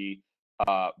quality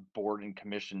board and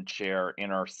commission chair in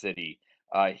our city.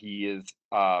 He is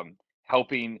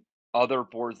helping other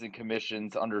boards and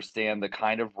commissions understand the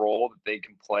kind of role that they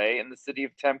can play in the city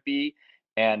of Tempe,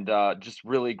 and just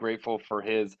really grateful for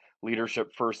his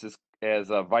leadership first as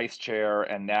a vice chair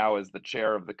and now as the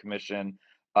chair of the commission,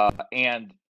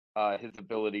 and his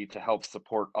ability to help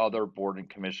support other board and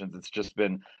commissions. It's just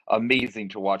been amazing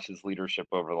to watch his leadership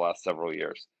over the last several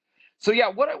years. So yeah,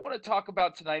 what I want to talk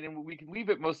about tonight, and we can leave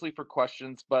it mostly for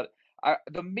questions, but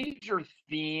the major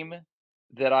theme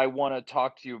that I want to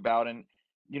talk to you about, and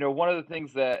one of the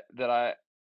things that I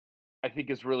think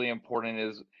is really important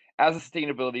is, as a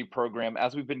sustainability program,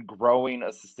 as we've been growing a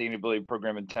sustainability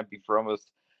program in Tempe for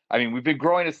we've been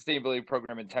growing a sustainability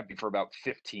program in Tempe for about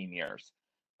 15 years.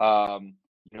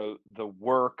 The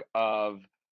work of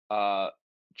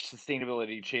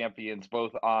sustainability champions,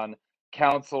 both on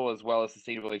council as well as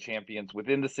sustainability champions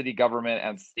within the city government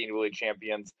and sustainability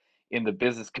champions in the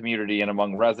business community and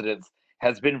among residents,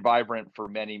 has been vibrant for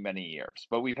many, many years.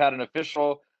 But we've had an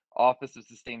official Office of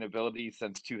Sustainability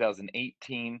since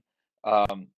 2018.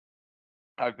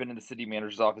 I've been in the city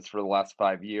manager's office for the last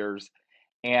 5 years.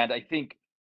 And I think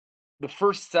the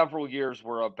first several years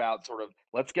were about sort of,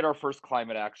 let's get our first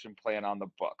climate action plan on the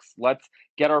books. Let's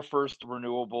get our first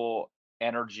renewable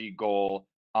energy goal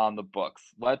on the books.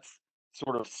 Let's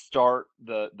sort of start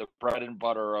the bread and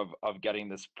butter of getting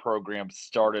this program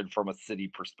started from a city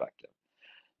perspective.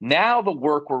 Now the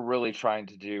work we're really trying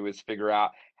to do is figure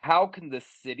out, how can the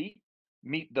city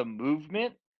meet the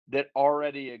movement that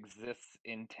already exists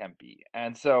in Tempe?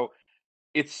 And so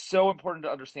it's so important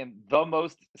to understand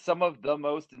some of the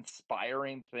most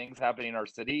inspiring things happening in our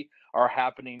city are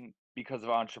happening because of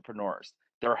entrepreneurs.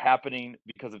 They're happening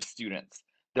because of students.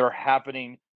 They're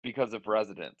happening because of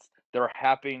residents. They're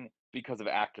happening because of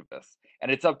activists.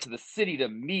 And it's up to the city to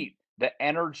meet the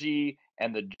energy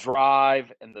and the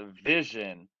drive and the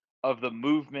vision of the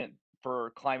movement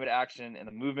for climate action and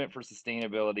the movement for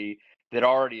sustainability that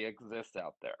already exists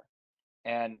out there.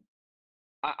 And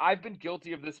I've been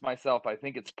guilty of this myself. I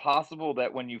think it's possible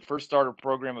that when you first start a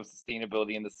program of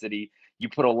sustainability in the city, you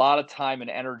put a lot of time and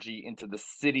energy into the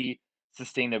city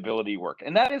sustainability work.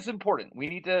 And that is important. We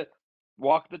need to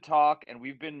walk the talk, and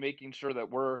we've been making sure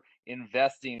that we're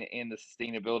investing in the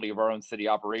sustainability of our own city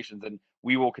operations, and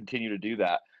we will continue to do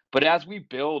that. But as we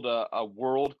build a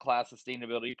world-class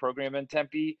sustainability program in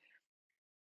Tempe,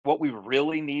 what we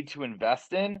really need to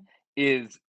invest in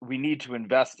is, we need to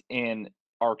invest in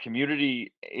our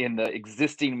community, in the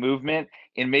existing movement,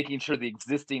 in making sure the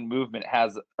existing movement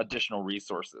has additional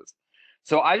resources.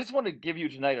 So I just want to give you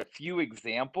tonight a few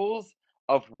examples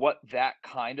of what that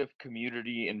kind of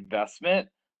community investment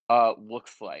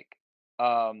looks like.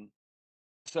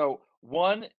 So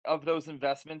one of those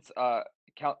investments,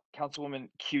 Councilwoman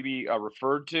Kuby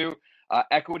referred to,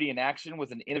 Equity in Action,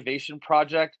 was an innovation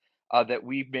project that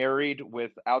we married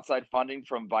with outside funding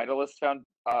from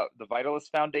the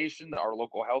Vitalist Foundation, our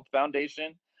local health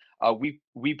foundation.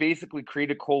 We basically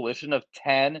created a coalition of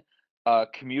 10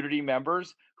 community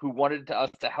members who wanted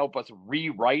us to help us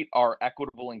rewrite our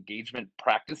equitable engagement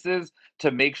practices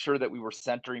to make sure that we were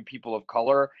centering people of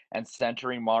color and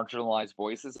centering marginalized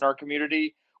voices in our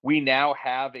community. We now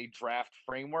have a draft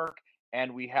framework,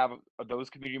 and we have those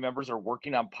community members are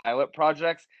working on pilot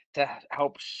projects to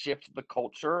help shift the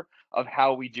culture of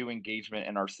how we do engagement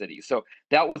in our city. So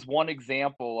that was one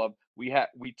example of,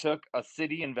 we took a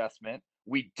city investment,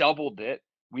 we doubled it.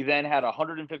 We then had a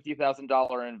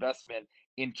 $150,000 investment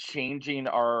in changing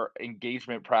our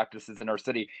engagement practices in our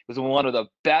city. It was one of the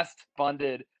best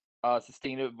funded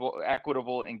sustainable,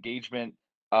 equitable engagement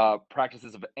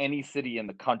practices of any city in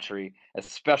the country,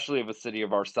 especially of a city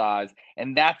of our size.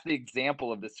 And that's the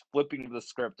example of this flipping of the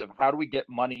script of, how do we get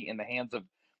money in the hands of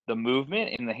the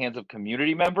movement, in the hands of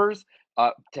community members,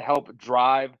 to help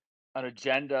drive an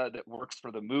agenda that works for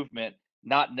the movement,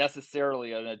 not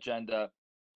necessarily an agenda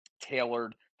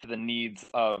tailored to the needs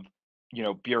of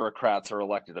bureaucrats or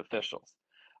elected officials.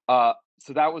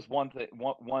 So that was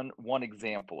one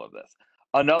example of this.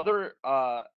 Another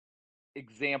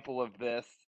example of this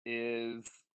is,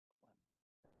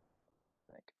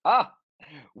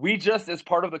 We just, as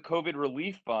part of the COVID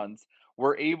relief funds,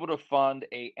 were able to fund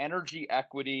a energy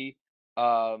equity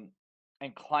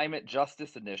and climate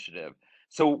justice initiative.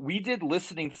 So we did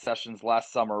listening sessions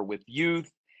last summer with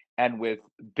youth and with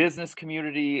business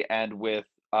community and with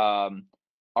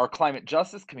our climate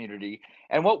justice community.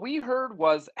 And what we heard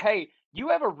was, hey, you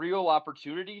have a real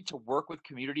opportunity to work with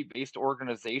community-based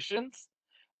organizations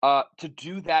to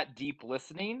do that deep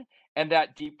listening and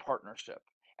that deep partnership.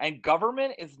 And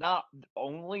government is not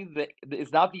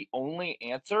the only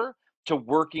answer to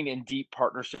working in deep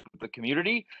partnership with the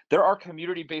community. There are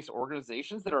community-based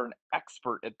organizations that are an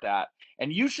expert at that,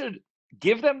 and you should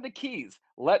give them the keys.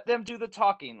 Let them do the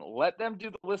talking. Let them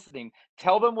do the listening.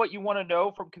 Tell them what you want to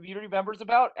know from community members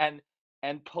about,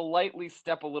 and politely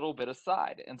step a little bit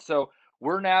aside. And so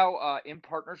we're now in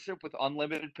partnership with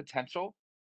Unlimited Potential.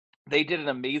 They did an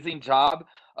amazing job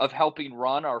of helping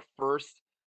run our first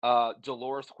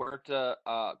Dolores Huerta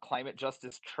Climate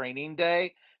Justice Training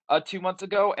Day 2 months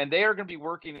ago, and they are going to be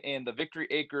working in the Victory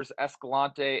Acres,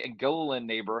 Escalante, and Gilliland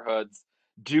neighborhoods,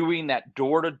 doing that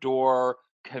door-to-door,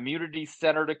 community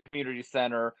center to community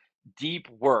center, deep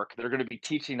work. They're going to be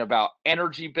teaching about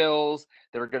energy bills.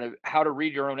 They're going to how to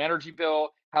read your own energy bill,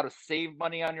 how to save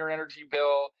money on your energy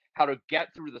bill, how to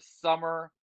get through the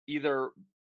summer, either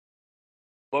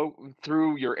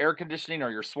through your air conditioning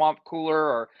or your swamp cooler,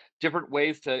 or different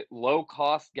ways to low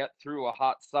cost get through a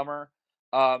hot summer,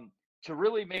 to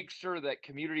really make sure that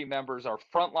community members, our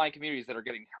frontline communities that are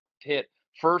getting hit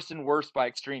first and worst by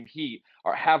extreme heat,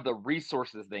 are have the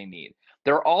resources they need.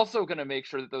 They're also going to make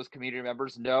sure that those community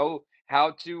members know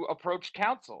how to approach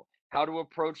council, how to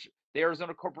approach the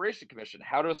Arizona Corporation Commission,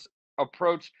 how to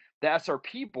approach the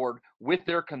SRP board with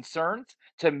their concerns,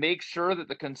 to make sure that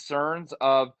the concerns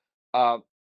uh,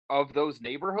 of those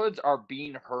neighborhoods are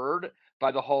being heard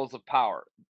by the halls of power,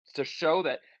 to show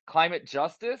that climate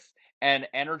justice and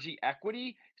energy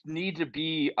equity need to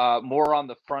be more on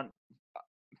the front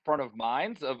of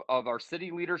minds of our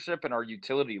city leadership and our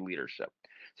utility leadership.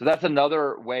 So that's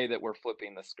another way that we're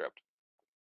flipping the script.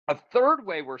 A third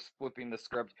way we're flipping the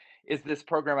script is this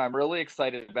program I'm really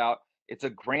excited about. It's a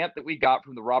grant that we got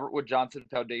from the Robert Wood Johnson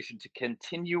Foundation to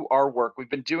continue our work. We've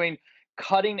been doing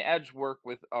cutting edge work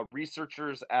with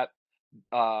researchers at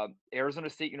Arizona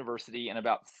State University and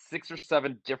about 6 or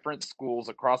 7 different schools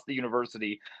across the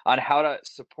university on how to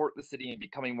support the city in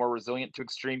becoming more resilient to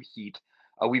extreme heat.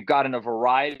 We've gotten a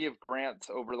variety of grants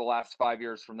over the last 5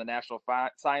 years from the National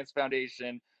Science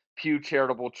Foundation, Pew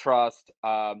Charitable Trust,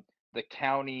 the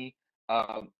county,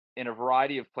 in a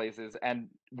variety of places, and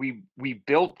we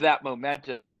built that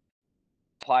momentum to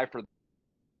apply for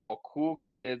cool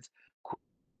kids,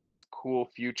 cool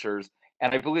futures.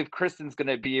 And I believe Kristen's going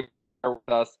to be able to share with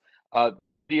us a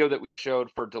video that we showed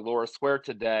for Dolores Square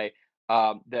today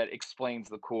that explains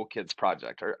the Cool Kids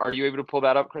project. Are you able to pull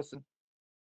that up, Kristen?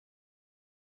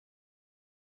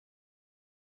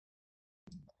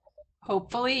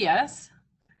 Hopefully, yes.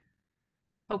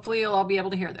 Hopefully you'll all be able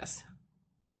to hear this.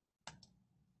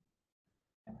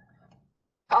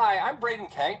 Hi, I'm Braden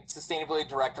Kay, Sustainability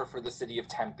Director for the City of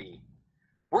Tempe.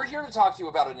 We're here to talk to you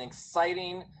about an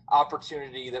exciting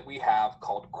opportunity that we have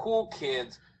called Cool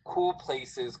Kids, Cool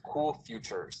Places, Cool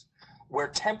Futures, where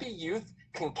Tempe youth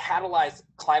can catalyze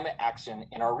climate action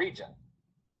in our region.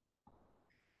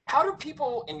 How do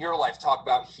people in your life talk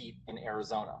about heat in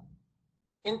Arizona?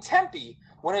 In Tempe,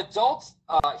 when adults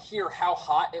hear how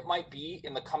hot it might be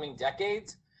in the coming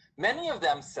decades, many of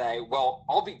them say, well,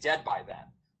 I'll be dead by then.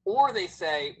 Or they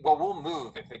say, well, we'll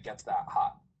move if it gets that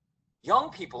hot.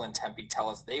 Young people in Tempe tell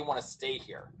us they want to stay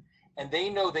here, and they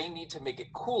know they need to make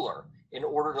it cooler in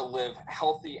order to live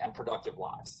healthy and productive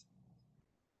lives.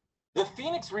 The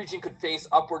Phoenix region could face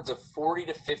upwards of 40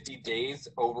 to 50 days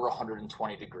over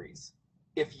 120 degrees.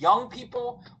 If young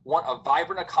people want a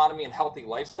vibrant economy and healthy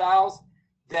lifestyles,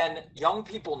 then young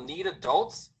people need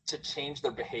adults to change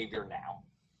their behavior now.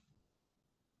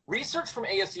 Research from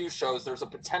ASU shows there's a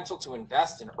potential to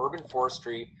invest in urban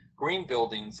forestry, green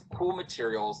buildings, cool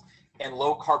materials, and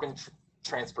low carbon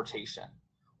transportation.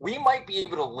 We might be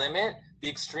able to limit the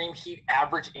extreme heat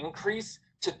average increase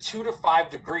to 2 to 5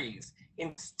 degrees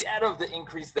instead of the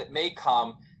increase that may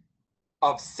come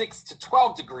of 6 to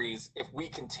 12 degrees if we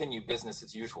continue business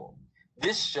as usual.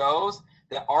 This shows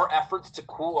that our efforts to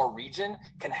cool our region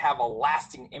can have a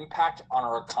lasting impact on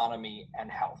our economy and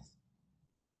health.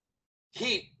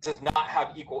 Heat does not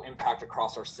have equal impact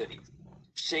across our city.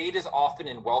 Shade is often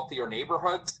in wealthier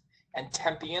neighborhoods, and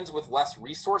Tempeans with less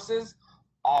resources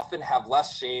often have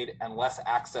less shade and less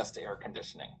access to air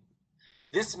conditioning.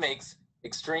 This makes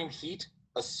extreme heat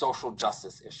a social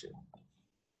justice issue.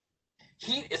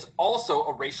 Heat is also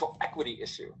a racial equity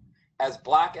issue, as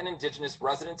Black and Indigenous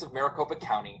residents of Maricopa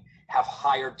County have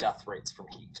higher death rates from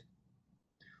heat.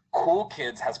 Cool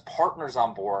Kids has partners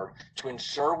on board to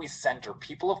ensure we center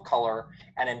people of color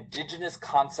and Indigenous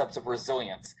concepts of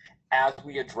resilience as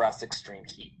we address extreme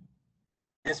heat.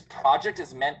 This project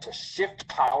is meant to shift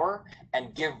power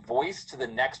and give voice to the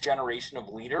next generation of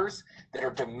leaders that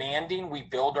are demanding we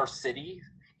build our city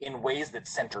in ways that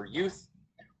center youth,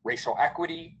 racial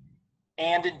equity,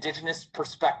 and Indigenous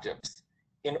perspectives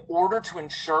in order to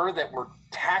ensure that we're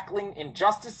tackling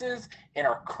injustices in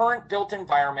our current built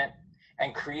environment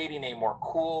and creating a more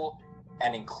cool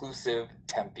and inclusive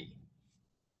Tempe.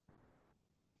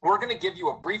 We're going to give you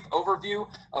a brief overview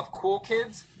of Cool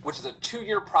Kids, which is a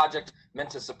 2-year project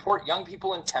meant to support young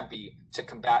people in Tempe to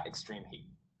combat extreme heat.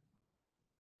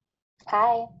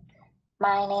 Hi,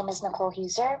 my name is Nicole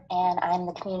Huser, and I'm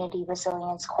the Community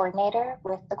Resilience Coordinator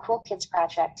with the Cool Kids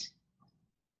Project.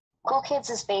 Cool Kids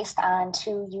is based on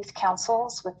 2 youth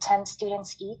councils with 10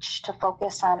 students each to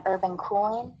focus on urban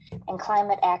cooling and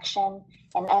climate action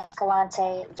in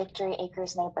Escalante, Victory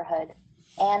Acres neighborhood,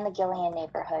 and the Gillian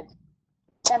neighborhood.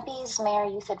 Tempe's Mayor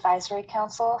Youth Advisory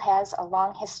Council has a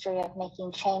long history of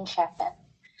making change happen.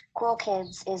 Cool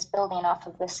Kids is building off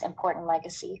of this important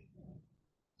legacy.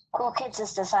 Cool Kids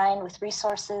is designed with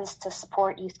resources to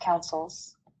support youth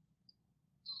councils.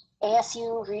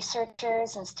 ASU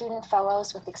researchers and student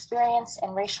fellows with experience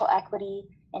in racial equity,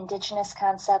 Indigenous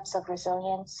concepts of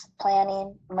resilience,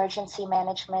 planning, emergency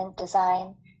management,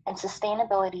 design, and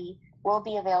sustainability will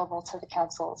be available to the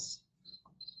councils.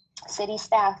 City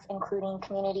staff, including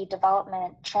community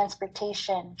development,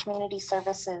 transportation, community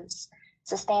services,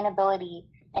 sustainability,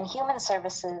 and human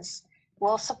services,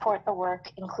 will support the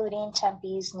work, including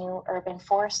Tempe's new urban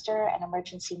forester and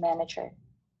emergency manager.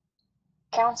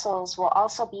 Councils will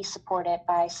also be supported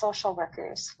by social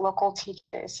workers, local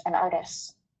teachers, and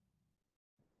artists.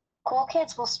 Cool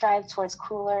Kids will strive towards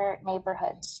cooler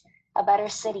neighborhoods, a better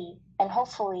city, and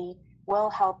hopefully will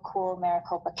help cool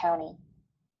Maricopa County.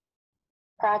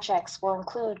 Projects will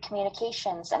include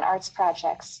communications and arts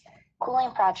projects,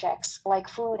 cooling projects like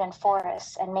food and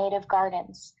forests and native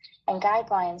gardens, and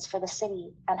guidelines for the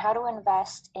city on how to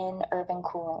invest in urban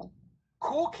cooling.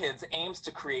 Cool Kids aims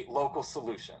to create local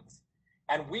solutions,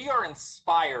 and we are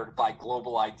inspired by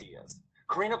global ideas.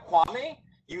 Karina Kwame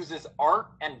uses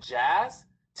art and jazz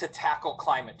to tackle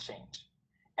climate change.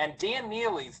 And Dan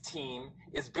Neely's team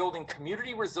is building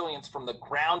community resilience from the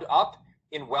ground up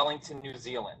in Wellington, New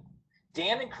Zealand.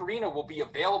 Dan and Karina will be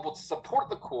available to support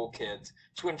the Cool Kids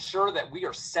to ensure that we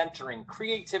are centering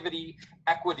creativity,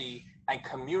 equity, and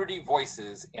community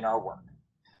voices in our work.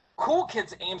 Cool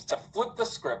Kids aims to flip the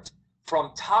script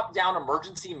from top-down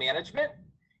emergency management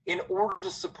in order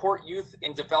to support youth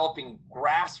in developing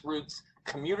grassroots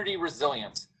community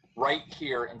resilience right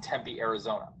here in Tempe,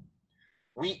 Arizona.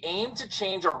 We aim to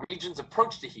change our region's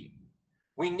approach to heat.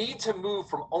 We need to move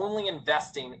from only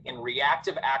investing in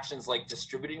reactive actions like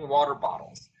distributing water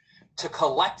bottles to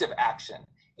collective action,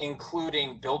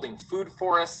 including building food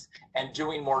forests and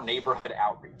doing more neighborhood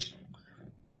outreach.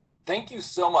 Thank you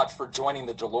so much for joining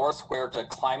the Dolores Huerta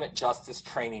Climate Justice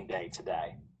Training Day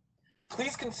today.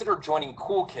 Please consider joining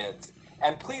Cool Kids,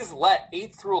 and please let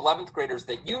 8th through 11th graders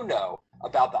that you know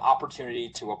about the opportunity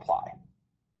to apply.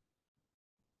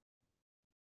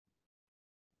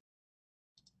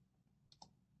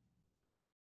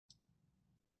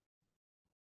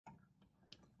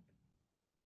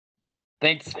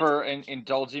 Thanks for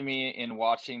indulging me in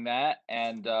watching that.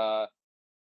 And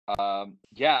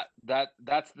yeah,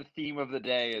 that's the theme of the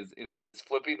day is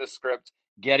flipping the script,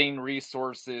 getting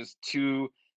resources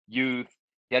to youth,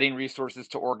 getting resources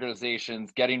to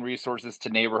organizations, getting resources to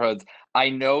neighborhoods. I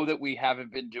know that we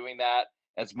haven't been doing that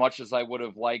as much as I would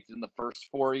have liked in the first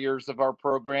 4 years of our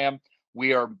program.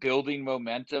 We are building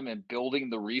momentum and building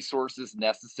the resources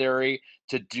necessary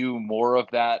to do more of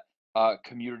that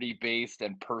community-based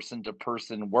and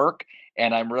person-to-person work.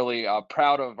 And I'm really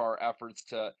proud of our efforts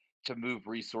to move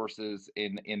resources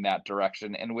in that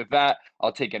direction. And with that,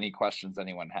 I'll take any questions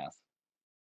anyone has.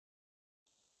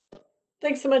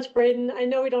 Thanks so much, Braden. I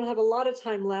know we don't have a lot of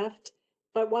time left,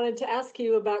 but wanted to ask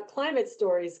you about climate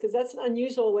stories, because that's an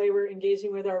unusual way we're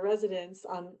engaging with our residents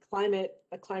on climate,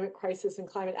 a climate crisis and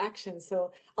climate action.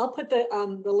 So I'll put the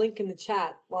link in the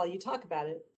chat while you talk about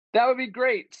it. That would be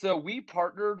great. So we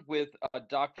partnered with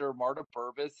Dr. Marta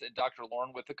Burbis and Dr.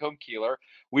 Lauren Withacombe-Keeler.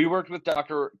 We worked with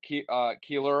Dr.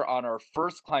 Keeler on our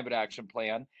first climate action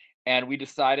plan, and we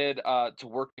decided to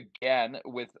work again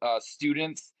with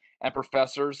students and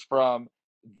professors from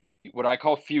what I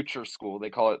call Future School.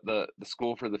 They call it the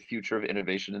School for the Future of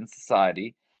Innovation in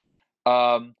Society.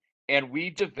 and we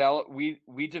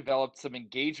developed some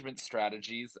engagement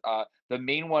strategies. The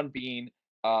main one being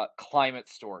climate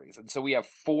stories, and so we have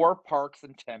 4 parks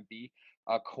in Tempe: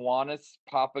 Kiwanis,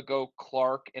 Papago,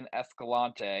 Clark, and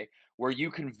Escalante, where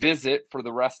you can visit for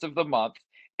the rest of the month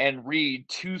and read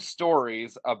 2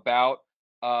 stories about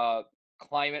uh,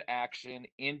 climate action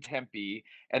in Tempe,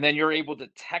 and then you're able to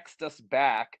text us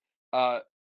back uh,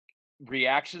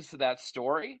 reactions to that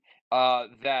story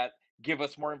that give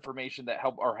us more information that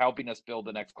are helping us build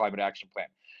the next climate action plan.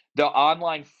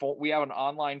 We have an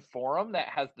online forum that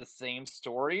has the same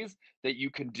stories that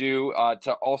you can do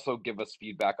to also give us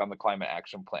feedback on the climate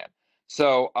action plan.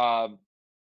 So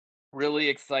really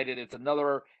excited. It's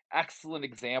another excellent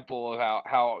example of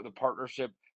how the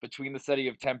partnership between the city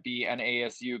of Tempe and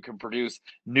ASU can produce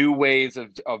new ways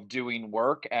of doing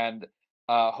work. And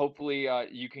hopefully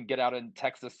you can get out and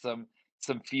text us some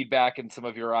feedback and some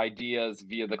of your ideas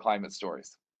via the climate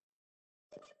stories.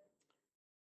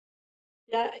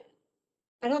 Yeah,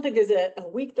 I don't think there's a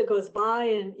week that goes by,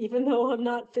 and even though I'm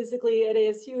not physically at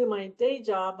ASU in my day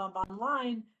job, I'm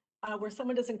online, where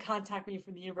someone doesn't contact me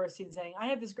from the university and saying, I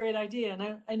have this great idea.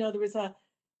 And I know there was a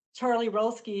Charlie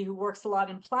Rolski, who works a lot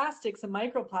in plastics and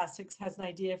microplastics, has an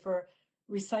idea for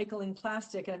recycling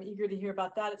plastic. And I'm eager to hear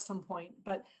about that at some point.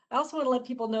 But I also want to let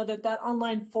people know that that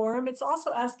online forum, it's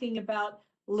also asking about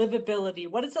livability.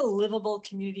 What does a livable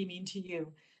community mean to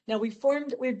you? Now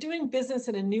we're doing business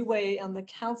in a new way on the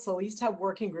council. We used to have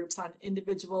working groups on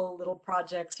individual little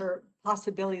projects or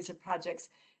possibilities of projects.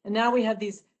 And now we have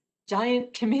these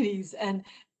giant committees, and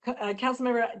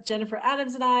Councilmember Jennifer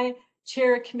Adams and I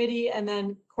chair a committee, and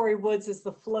then Corey Woods is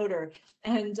the floater.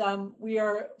 And we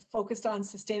are focused on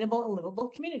sustainable and livable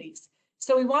communities.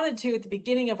 So we wanted to, at the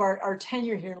beginning of our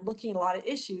tenure here, looking at a lot of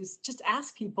issues, just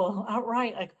ask people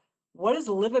outright, like, what does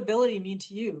livability mean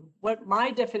to you? What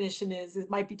my definition is, it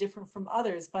might be different from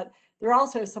others, but there are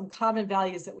also some common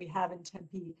values that we have in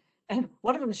Tempe. And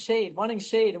one of them is wanting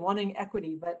shade and wanting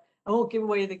equity, but I won't give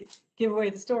away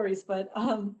the stories, but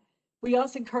we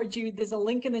also encourage you, there's a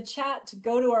link in the chat to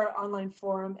go to our online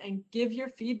forum and give your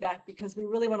feedback, because we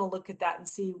really want to look at that and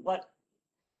see what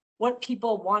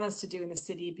people want us to do in the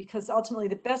city, because ultimately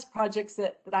the best projects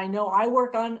that I know I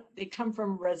work on, they come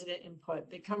from resident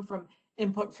input. They come from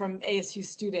input from ASU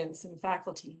students and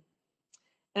faculty.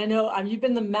 And I know you've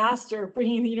been the master of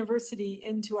bringing the university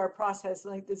into our process.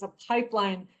 Like, there's a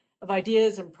pipeline of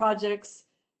ideas and projects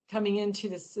coming into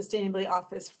the sustainability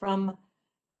office from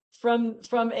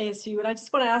ASU. And I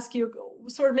just want to ask you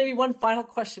sort of maybe one final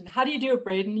question. How do you do it,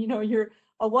 Braden? You know, you're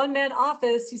a one-man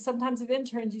office. You sometimes have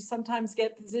interns, you sometimes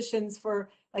get positions for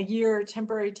a year or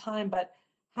temporary time, but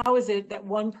how is it that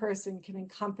one person can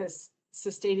encompass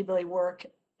sustainability work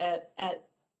at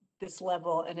this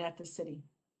level and at the city?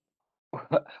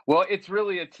 Well, it's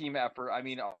really a team effort. I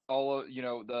mean, all of,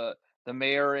 the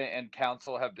mayor and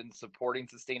council have been supporting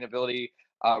sustainability.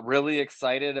 Really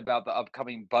excited about the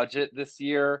upcoming budget this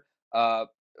year.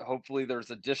 Hopefully there's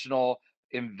additional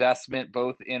investment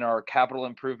both in our capital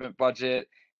improvement budget,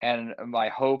 and my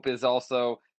hope is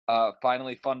also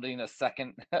finally funding a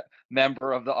second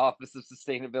member of the Office of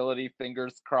Sustainability,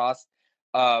 fingers crossed.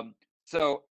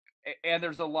 So and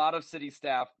there's a lot of city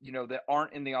staff, that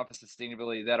aren't in the Office of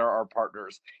Sustainability that are our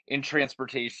partners in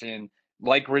transportation,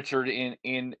 like Richard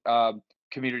in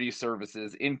community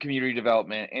services, in community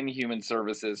development, in human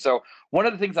services. So one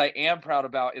of the things I am proud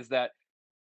about is that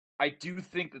I do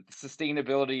think that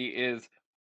sustainability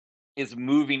is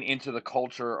moving into the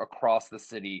culture across the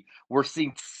city. We're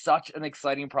seeing such an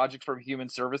exciting project from Human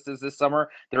Services this summer.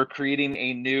 They're creating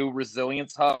a new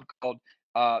resilience hub called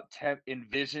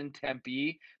Envision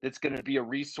Tempe, that's going to be a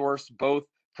resource both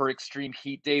for extreme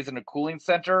heat days and a cooling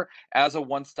center, as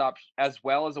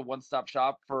well as a one-stop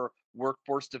shop for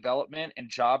workforce development and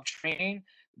job training.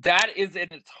 That is in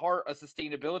its heart a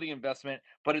sustainability investment,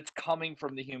 but it's coming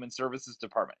from the Human Services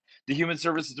Department. The Human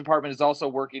Services Department is also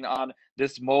working on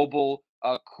this mobile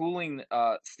cooling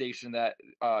station that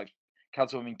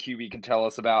Councilwoman Kuby can tell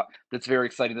us about. That's very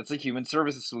exciting. That's a human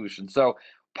services solution. So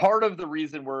part of the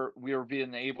reason we are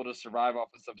being able to survive off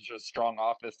of such a strong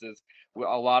office is a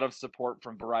lot of support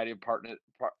from a variety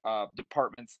of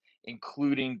departments,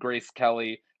 including Grace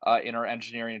Kelly in our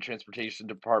engineering and transportation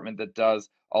department that does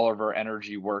all of our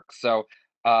energy work. So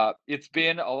it's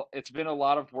been a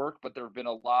lot of work, but there have been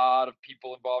a lot of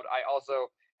people involved. I also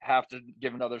have to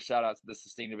give another shout out to the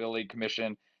Sustainability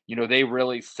Commission. They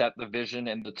really set the vision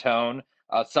and the tone.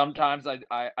 Sometimes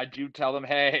I do tell them,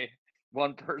 hey,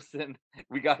 one person,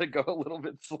 we got to go a little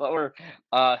bit slower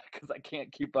because I can't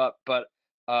keep up. But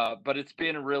it's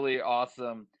been really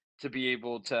awesome to be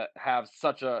able to have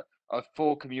such a a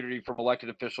full community from elected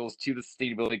officials to the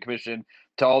Sustainability Commission,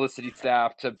 to all the city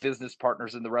staff, to business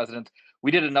partners and the residents.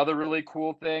 We did another really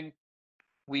cool thing.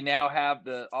 We now have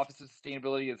the Office of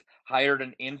Sustainability has hired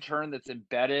an intern that's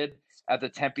embedded at the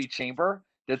Tempe Chamber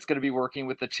that's going to be working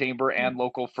with the chamber and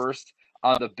local first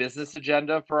on the business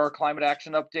agenda for our climate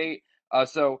action update.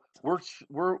 So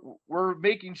we're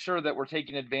making sure that we're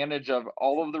taking advantage of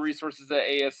all of the resources at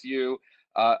ASU,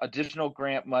 additional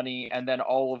grant money, and then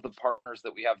all of the partners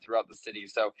that we have throughout the city.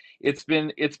 So it's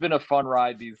been a fun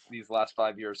ride these last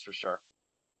 5 years for sure.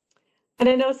 And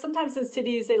I know sometimes in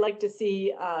cities they like to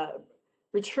see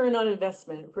return on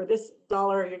investment. For this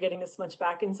dollar, you're getting this much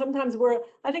back. And sometimes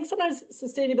I think sometimes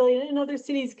sustainability in other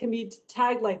cities can be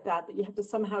tagged like that you have to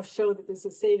somehow show that this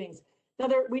is savings. Now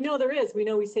we know there is. We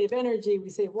know we save energy, we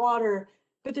save water,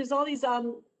 but there's all these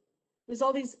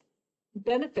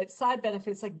benefits, side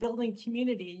benefits, like building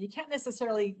community. You can't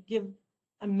necessarily give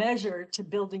a measure to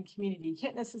building community. You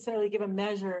can't necessarily give a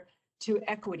measure to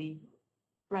equity,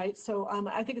 right? So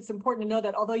I think it's important to know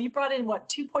that although you brought in what,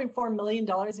 $2.4 million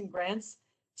in grants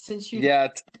since you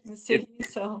in the city,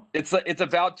 so it's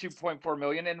about 2.4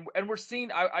 million, and we're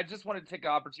seeing. I just wanted to take an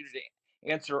opportunity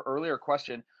to answer an earlier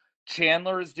question.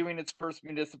 Chandler is doing its first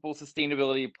municipal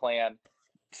sustainability plan.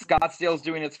 Scottsdale is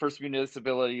doing its first municipal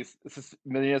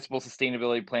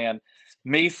sustainability plan.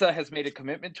 Mesa has made a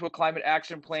commitment to a climate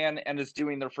action plan and is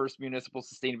doing their first municipal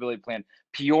sustainability plan.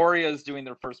 Peoria is doing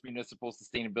their first municipal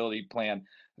sustainability plan.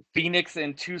 Phoenix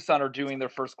and Tucson are doing their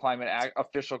first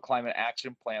official climate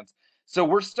action plans. So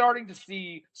we're starting to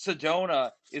see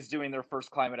Sedona is doing their first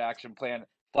climate action plan.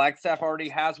 Flagstaff already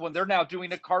has one. They're now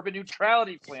doing a carbon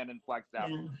neutrality plan in Flagstaff.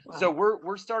 yeah, wow. So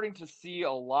we're starting to see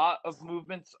a lot of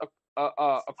movements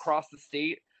across the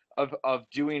state of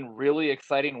doing really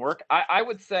exciting work. I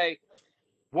would say,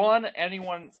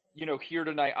 anyone here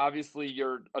tonight, obviously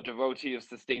you're a devotee of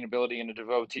sustainability and a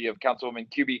devotee of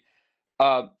Councilwoman Kuby.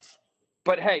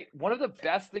 But hey, one of the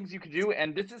best things you could do,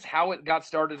 and this is how it got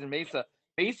started in Mesa.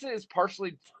 Mesa is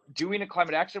partially doing a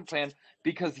climate action plan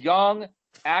because young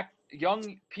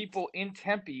people in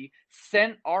Tempe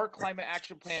sent our climate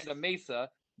action plan to Mesa.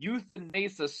 Youth in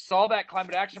Mesa saw that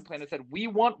climate action plan and said, we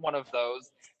want one of those.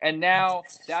 And now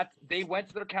that they went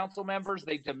to their council members,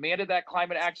 they demanded that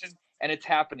climate action, and it's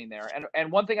happening there.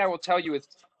 And one thing I will tell you is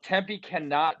Tempe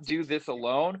cannot do this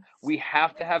alone. We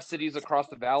have to have cities across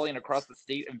the valley and across the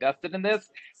state invested in this.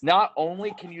 Not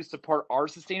only can you support our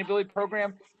sustainability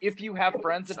program, if you have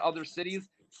friends in other cities,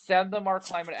 send them our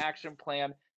climate action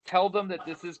plan. Tell them that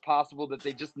this is possible, that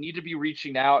they just need to be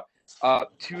reaching out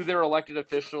to their elected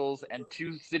officials and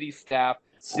to city staff.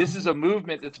 This is a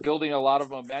movement that's building a lot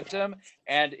of momentum,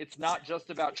 and it's not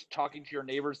just about talking to your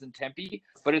neighbors in Tempe,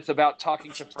 but it's about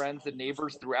talking to friends and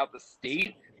neighbors throughout the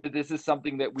state, that this is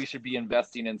something that we should be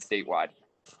investing in statewide.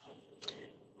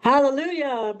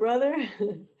 Hallelujah, brother.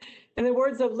 In the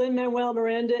words of Lin-Manuel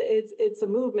Miranda, it's a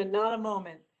movement, not a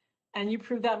moment. And you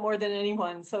proved that more than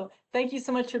anyone. So thank you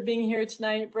so much for being here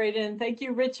tonight, Braden. Thank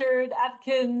you, Richard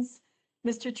Atkins,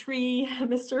 Mr. Tree,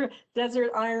 Mr.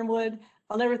 Desert Ironwood.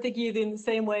 I'll never think of you in the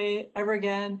same way ever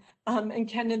again. And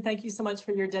Kendon, thank you so much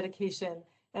for your dedication.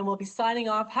 And we'll be signing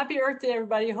off. Happy Earth Day,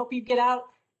 everybody. I hope you get out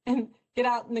in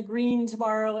the green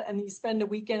tomorrow and you spend a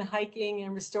weekend hiking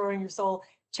and restoring your soul.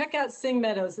 Check out Sing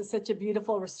Meadows. It's such a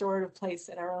beautiful restorative place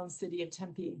in our own city of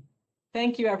Tempe.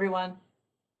 Thank you, everyone.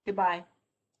 Goodbye.